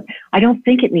safeguarding is that I don't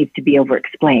think it needs to be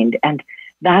over-explained. And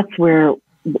that's where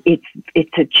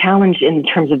it's a challenge in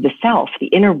terms of the self, the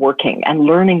inner working, and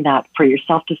learning that for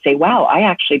yourself to say, wow, I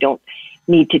actually don't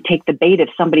need to take the bait if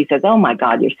somebody says, oh my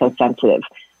God, you're so sensitive,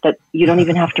 that you don't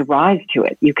even have to rise to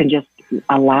it. You can just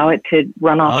allow it to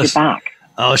run off your back.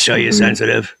 I'll show you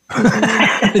sensitive.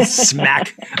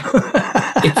 Smack.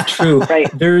 It's true. Right.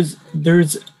 There's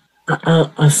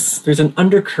an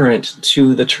undercurrent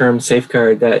to the term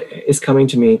safeguard that is coming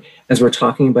to me as we're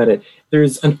talking about it.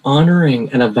 There's an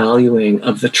honoring and a valuing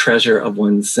of the treasure of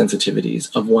one's sensitivities,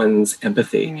 of one's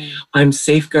empathy. I'm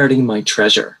safeguarding my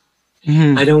treasure.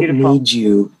 I don't need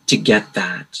you to get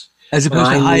that. As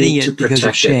opposed to hiding it because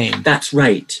of shame. That's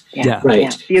right. Yeah.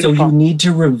 Right. Yeah. So you need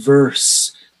to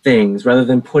reverse things rather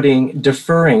than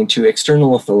deferring to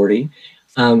external authority.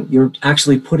 You're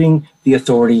actually putting the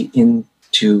authority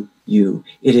into you.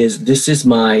 This is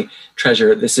my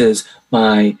treasure. This is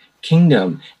my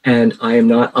kingdom, and I am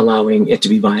not allowing it to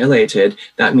be violated.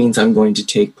 That means I'm going to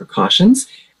take precautions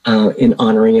in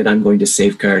honoring it. I'm going to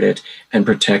safeguard it and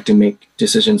protect and make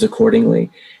decisions accordingly.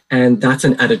 And that's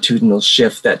an attitudinal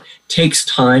shift that takes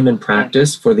time and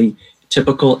practice for the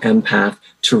typical empath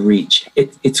to reach.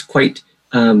 It's quite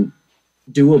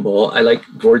doable. I like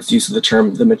Gord's use of the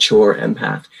term, the mature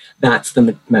empath. That's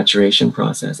the maturation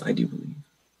process, I do believe.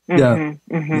 Yeah.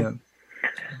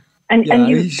 And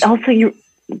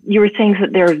you were saying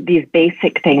that there are these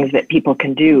basic things that people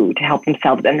can do to help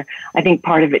themselves. And I think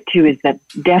part of it too is that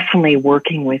definitely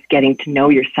working with getting to know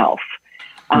yourself.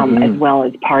 as well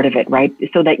as part of it, right?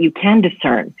 So that you can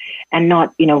discern and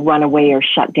not, run away or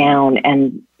shut down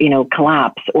and,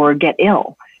 collapse or get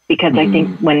ill. Because I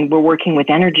think when we're working with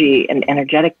energy and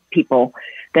energetic people,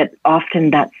 that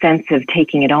often that sense of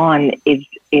taking it on is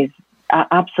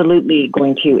absolutely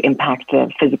going to impact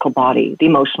the physical body, the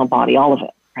emotional body, all of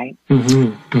it, right?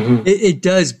 It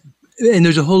does. And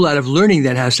there's a whole lot of learning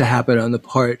that has to happen on the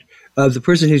part of the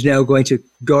person who's now going to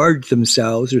guard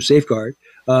themselves or safeguard,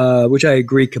 which I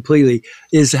agree completely,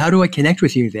 is how do I connect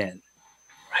with you then?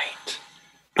 Right.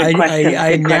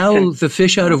 I now the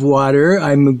fish out of water.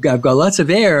 I've got lots of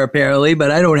air apparently,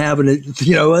 but I don't have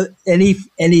any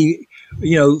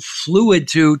fluid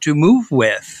to move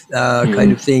with,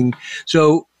 kind of thing.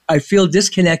 So I feel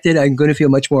disconnected. I'm going to feel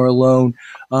much more alone.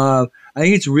 I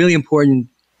think it's really important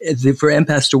for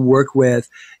empaths to work with,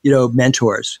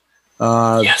 mentors.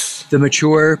 Yes. The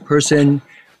mature person.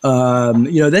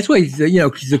 That's why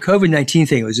the COVID-19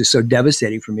 thing was just so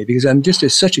devastating for me, because I'm just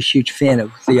such a huge fan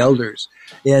of the elders,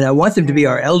 and I want them to be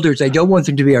our elders. I don't want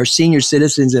them to be our senior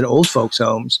citizens in old folks'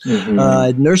 homes,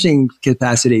 nursing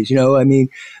capacities.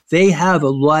 They have a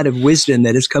lot of wisdom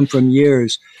that has come from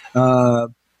years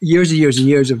and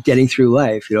years of getting through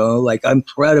life. Like I'm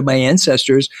proud of my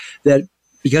ancestors that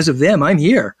because of them, I'm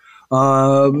here.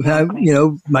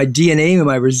 My DNA and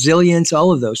my resilience,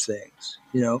 all of those things.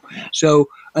 So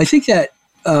I think that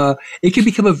it can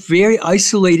become a very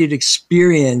isolated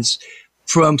experience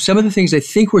from some of the things I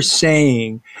think we're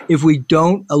saying if we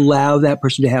don't allow that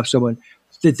person to have someone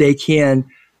that they can,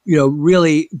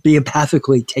 really be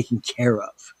empathically taken care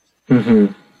of.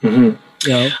 A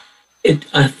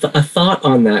thought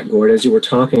on that, Gord, as you were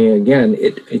talking again,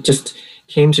 it just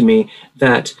came to me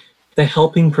that the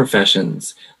helping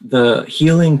professions, the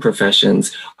healing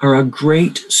professions are a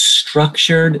great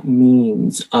structured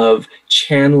means of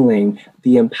channeling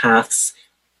the empath's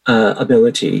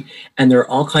ability. And there are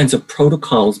all kinds of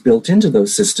protocols built into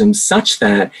those systems such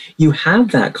that you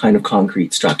have that kind of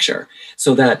concrete structure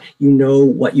so that you know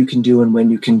what you can do and when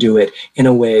you can do it in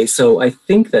a way. So I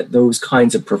think that those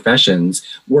kinds of professions,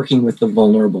 working with the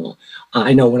vulnerable,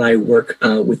 I know when I work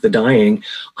with the dying,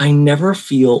 I never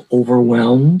feel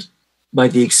overwhelmed by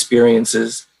the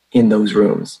experiences in those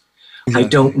rooms. I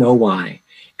don't know why.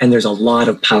 And there's a lot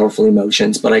of powerful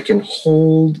emotions, but I can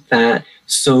hold that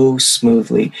so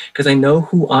smoothly because I know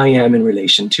who I am in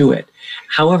relation to it.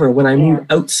 However, when I move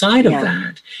outside of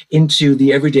that into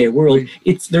the everyday world,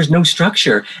 there's no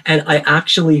structure. And I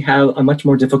actually have a much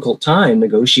more difficult time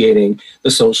negotiating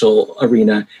the social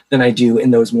arena than I do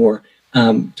in those more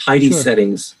tidy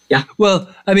settings. Yeah. Well,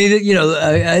 I mean,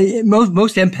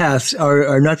 most empaths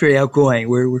are not very outgoing.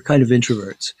 We're kind of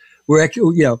introverts.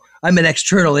 I'm an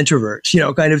external introvert,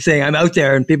 kind of thing. I'm out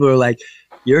there and people are like,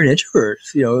 you're an introvert,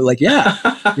 yeah,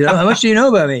 how much do you know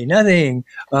about me? Nothing.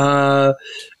 Let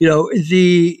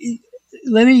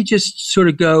me just sort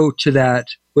of go to that,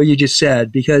 what you just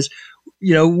said, because,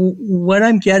 what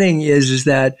I'm getting is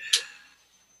that,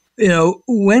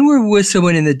 when we're with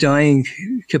someone in the dying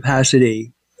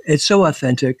capacity, it's so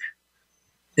authentic.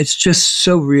 It's just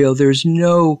so real. There's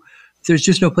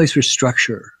just no place for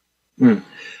structure.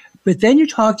 But then you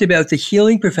talked about the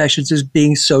healing professions as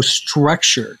being so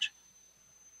structured.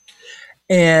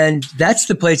 And that's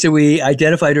the place that we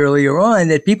identified earlier on,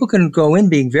 that people can go in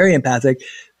being very empathic,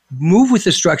 move with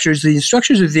the structures. The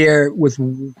structures are there with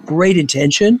great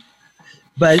intention,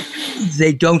 but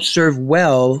they don't serve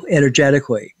well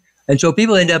energetically. And so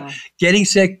people end up getting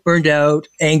sick, burned out,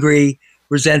 angry,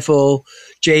 resentful,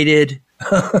 jaded.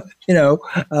 Welcome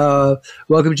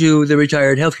to the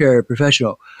retired healthcare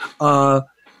professional.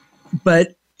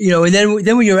 But, and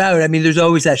then when you're out, I mean, there's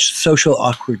always that social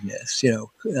awkwardness,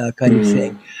 kind of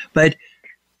thing. But,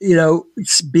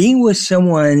 being with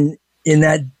someone in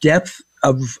that depth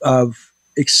of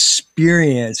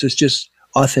experience is just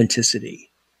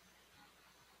authenticity.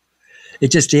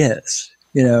 It just is.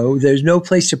 There's no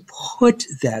place to put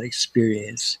that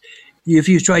experience. If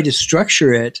you try to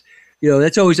structure it,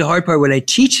 that's always the hard part when I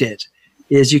teach it,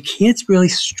 is you can't really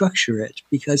structure it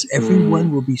because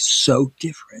everyone will be so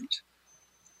different.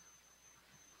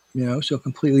 So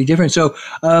completely different. So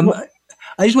I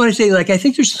just want to say, I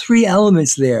think there's three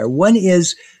elements there. One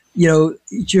is,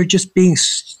 you're just being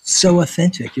so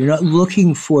authentic. You're not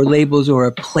looking for labels or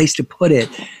a place to put it.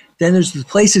 Then there's the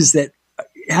places that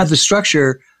have the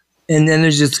structure, and then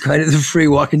there's just kind of the free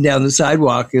walking down the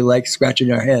sidewalk, and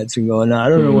scratching our heads and going, I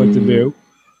don't know what to do.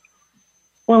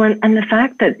 Well, and the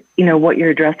fact that, what you're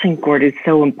addressing, Gord, is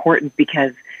so important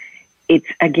because it's,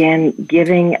 again,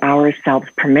 giving ourselves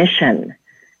permission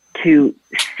to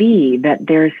see that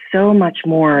there's so much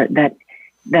more that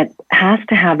that has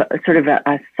to have a sort of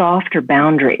a softer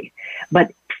boundary.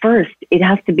 But first, it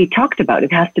has to be talked about.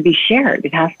 It has to be shared.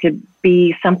 It has to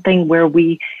be something where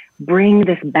we bring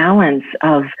this balance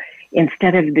of,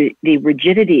 instead of the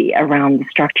rigidity around the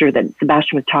structure that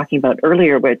Sebastian was talking about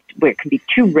earlier, where it can be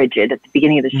too rigid at the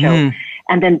beginning of the show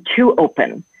and then too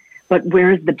open. But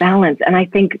where's the balance? And I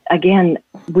think, again,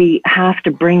 we have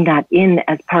to bring that in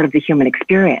as part of the human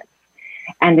experience.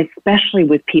 And especially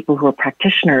with people who are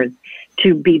practitioners,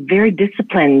 to be very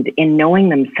disciplined in knowing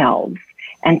themselves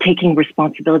and taking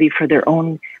responsibility for their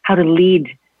own, how to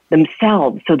lead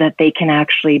themselves so that they can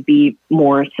actually be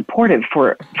more supportive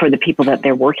for the people that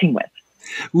they're working with.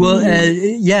 Well,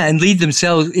 and lead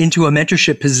themselves into a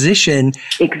mentorship position.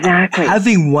 Exactly.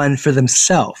 Having one for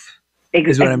themselves.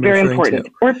 Is what I'm very important.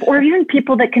 Or even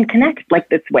people that can connect like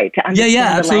this way to understand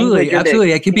absolutely.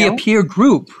 Absolutely. It can be a peer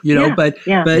group, but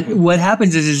what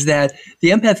happens is that the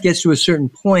empath gets to a certain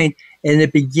point and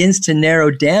it begins to narrow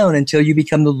down until you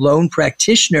become the lone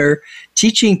practitioner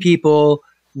teaching people,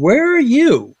 where are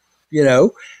you?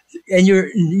 And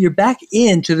you're back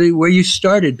into where you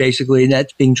started, basically, and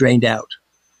that's being drained out.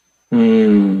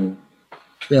 I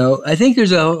think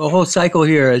there's a whole cycle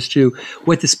here as to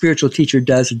what the spiritual teacher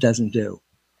does and doesn't do.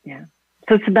 Yeah.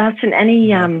 So, Sebastian, any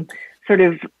sort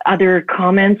of other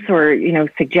comments or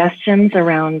suggestions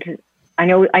around? I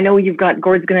know you've got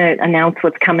Gord's going to announce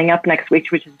what's coming up next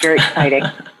week, which is very exciting.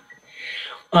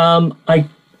 I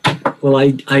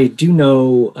do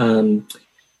know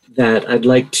that I'd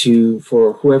like to,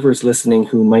 for whoever's listening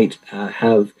who might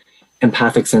have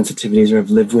empathic sensitivities or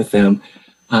have lived with them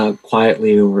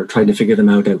quietly or tried to figure them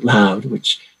out loud,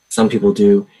 which some people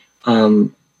do,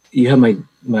 you have my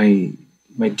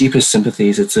deepest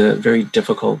sympathies. It's a very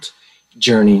difficult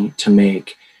journey to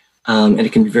make, and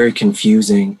it can be very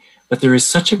confusing, but there is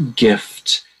such a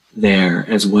gift there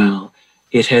as well.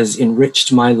 It has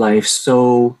enriched my life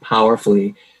so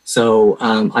powerfully. So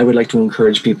I would like to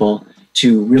encourage people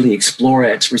to really explore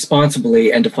it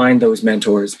responsibly and to find those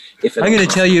mentors. I'm going to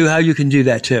tell you how you can do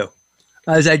that too.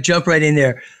 As I jump right in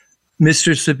there,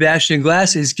 Mr. Sebastian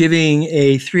Glass is giving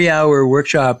a 3-hour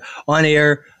workshop on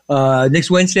air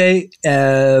next Wednesday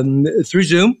through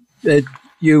Zoom.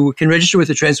 You can register with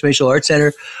the Transformational Arts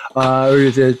Center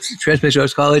or the Transformational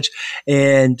Arts College,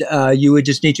 and you would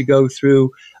just need to go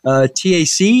through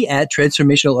TAC at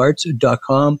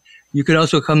transformationalarts.com. You can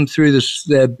also come through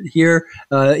here,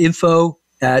 info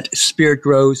at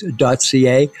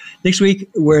spiritgrows.ca. Next week,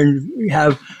 we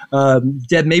have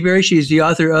Deb Mayberry. She's the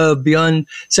author of Beyond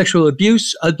Sexual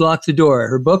Abuse, Unblock the Door,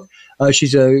 her book.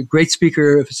 She's a great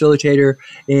speaker, facilitator,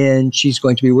 and she's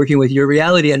going to be working with your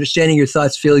reality, understanding your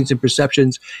thoughts, feelings, and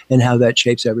perceptions, and how that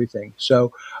shapes everything.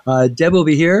 So Deb will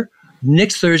be here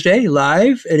next Thursday,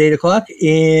 live at 8 o'clock.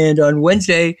 And on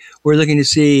Wednesday, we're looking to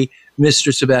see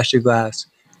Mr. Sebastian Glass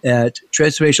at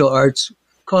Transformational Arts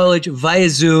College via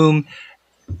Zoom,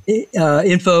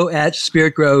 info at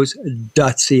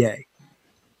spiritgrows.ca.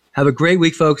 Have a great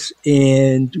week, folks,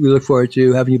 and we look forward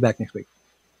to having you back next week.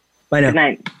 Bye now. Good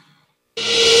night.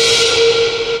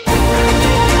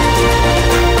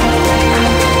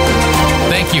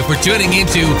 Thank you for tuning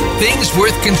into Things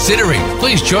Worth Considering.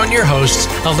 Please join your hosts,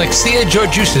 Alexia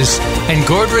Georgiousis and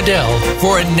Gord Riddell,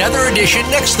 for another edition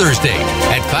next Thursday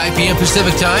at 5 p.m.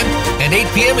 Pacific Time and 8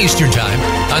 p.m. Eastern Time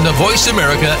on the Voice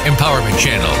America Empowerment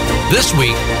Channel. This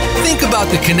week, think about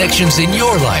the connections in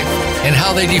your life and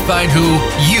how they define who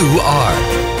you are.